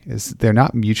growing. They're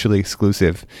not mutually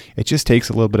exclusive. It just takes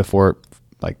a little bit of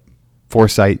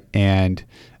foresight and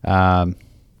a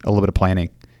little bit of planning.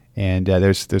 And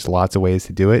there's lots of ways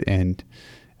to do it. And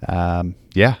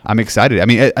yeah, I'm excited. I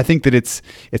mean, I think that it's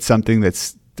something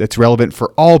that's relevant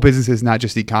for all businesses, not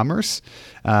just e-commerce.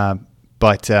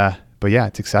 But yeah,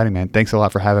 it's exciting, man. Thanks a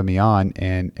lot for having me on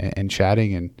and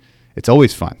chatting, and it's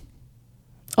always fun.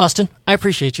 Austin, I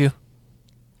appreciate you.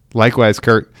 Likewise,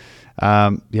 Kurt. Yeah,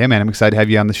 man, I'm excited to have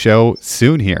you on the show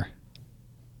soon here.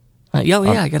 I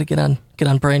got to get on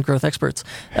Brand Growth Experts.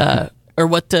 Or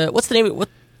what's the name of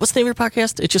your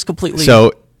podcast? It's just completely.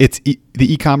 So it's the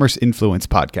E-commerce Influence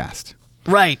Podcast.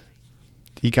 Right.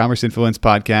 E-commerce Influence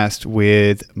Podcast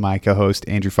with my co-host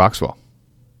Andrew Foxwell.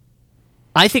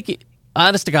 I think,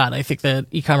 honest to God, I think that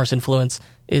E-commerce Influence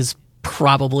is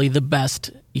probably the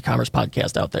best e-commerce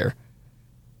podcast out there.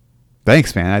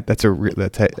 Thanks, man. That's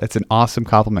an awesome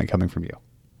compliment coming from you.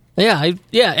 Yeah,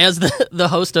 as the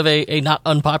host of a not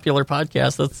unpopular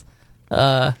podcast,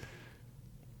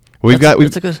 we've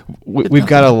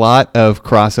got a lot of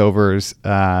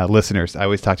crossovers listeners. I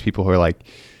always talk to people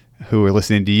who are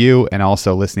listening to you and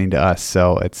also listening to us.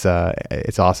 So it's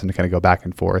awesome to kind of go back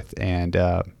and forth and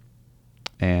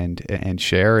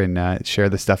share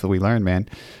the stuff that we learn, man.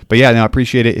 But yeah, no, I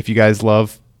appreciate it. If you guys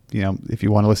love, if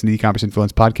you want to listen to the E-commerce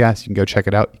Influence podcast, you can go check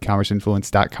it out,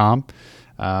 ecommerceinfluence.com.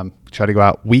 Try to go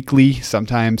out weekly,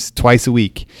 sometimes twice a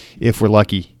week if we're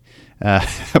lucky.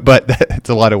 But it's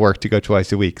a lot of work to go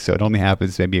twice a week. So it only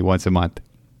happens maybe once a month.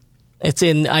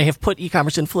 I have put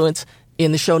E-commerce Influence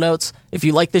in the show notes. If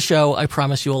you like the show, I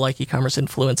promise you will like E-commerce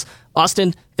Influence.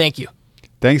 Austin, thank you.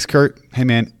 Thanks, Kurt. Hey,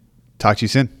 man, talk to you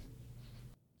soon.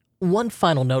 One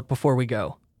final note before we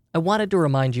go. I wanted to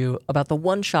remind you about the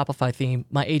one Shopify theme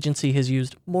my agency has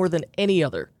used more than any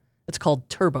other. It's called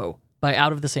Turbo by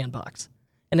Out of the Sandbox.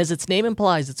 And as its name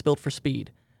implies, it's built for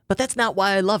speed. But that's not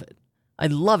why I love it. I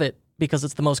love it because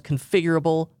it's the most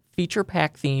configurable,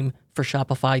 feature-packed theme for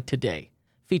Shopify today.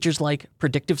 Features like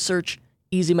predictive search,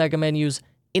 easy mega menus,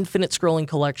 infinite scrolling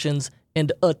collections,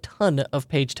 and a ton of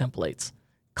page templates.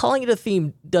 Calling it a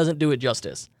theme doesn't do it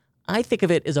justice. I think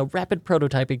of it as a rapid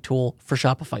prototyping tool for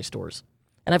Shopify stores.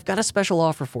 And I've got a special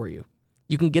offer for you.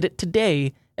 You can get it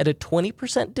today at a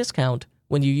 20% discount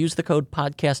when you use the code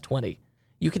podcast20.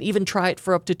 You can even try it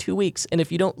for up to 2 weeks, and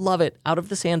if you don't love it, Out of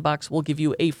the Sandbox will give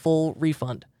you a full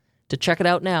refund. To check it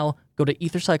out now, go to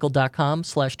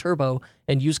ethercycle.com/turbo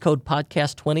and use code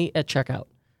podcast20 at checkout.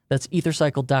 That's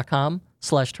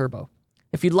ethercycle.com/turbo.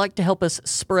 If you'd like to help us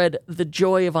spread the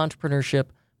joy of entrepreneurship,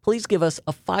 please give us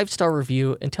a 5-star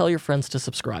review and tell your friends to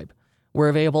subscribe. We're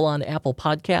available on Apple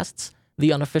Podcasts,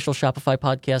 the unofficial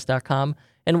ShopifyPodcast.com,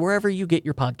 and wherever you get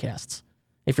your podcasts.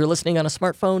 If you're listening on a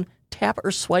smartphone, tap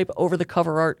or swipe over the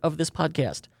cover art of this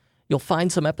podcast. You'll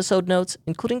find some episode notes,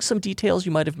 including some details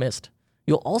you might have missed.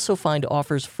 You'll also find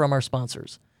offers from our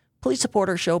sponsors. Please support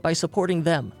our show by supporting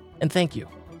them, and thank you.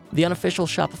 The unofficial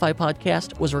Shopify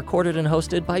podcast was recorded and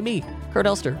hosted by me, Kurt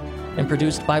Elster, and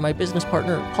produced by my business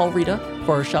partner, Paul Rita,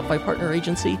 for our Shopify partner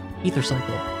agency,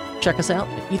 EtherCycle. Check us out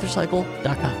at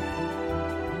ethercycle.com.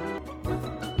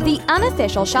 The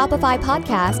unofficial Shopify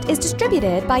podcast is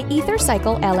distributed by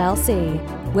EtherCycle LLC.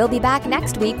 We'll be back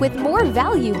next week with more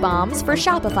value bombs for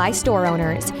Shopify store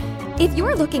owners. If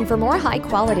you're looking for more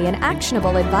high-quality and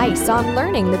actionable advice on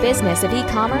learning the business of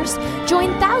e-commerce,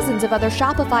 join thousands of other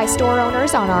Shopify store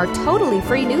owners on our totally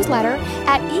free newsletter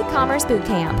at e-commerce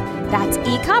bootcamp. That's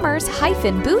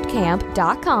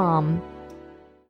e-commerce-bootcamp.com.